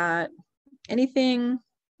like that. Anything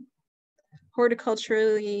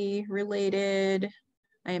horticulturally related,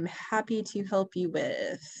 I am happy to help you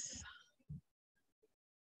with.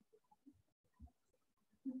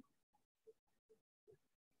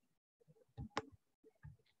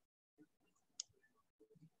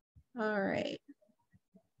 All right.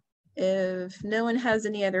 If no one has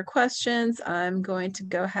any other questions, I'm going to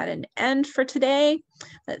go ahead and end for today.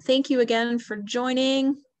 But thank you again for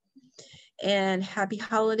joining, and happy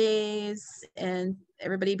holidays, and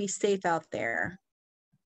everybody be safe out there.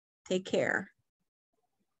 Take care.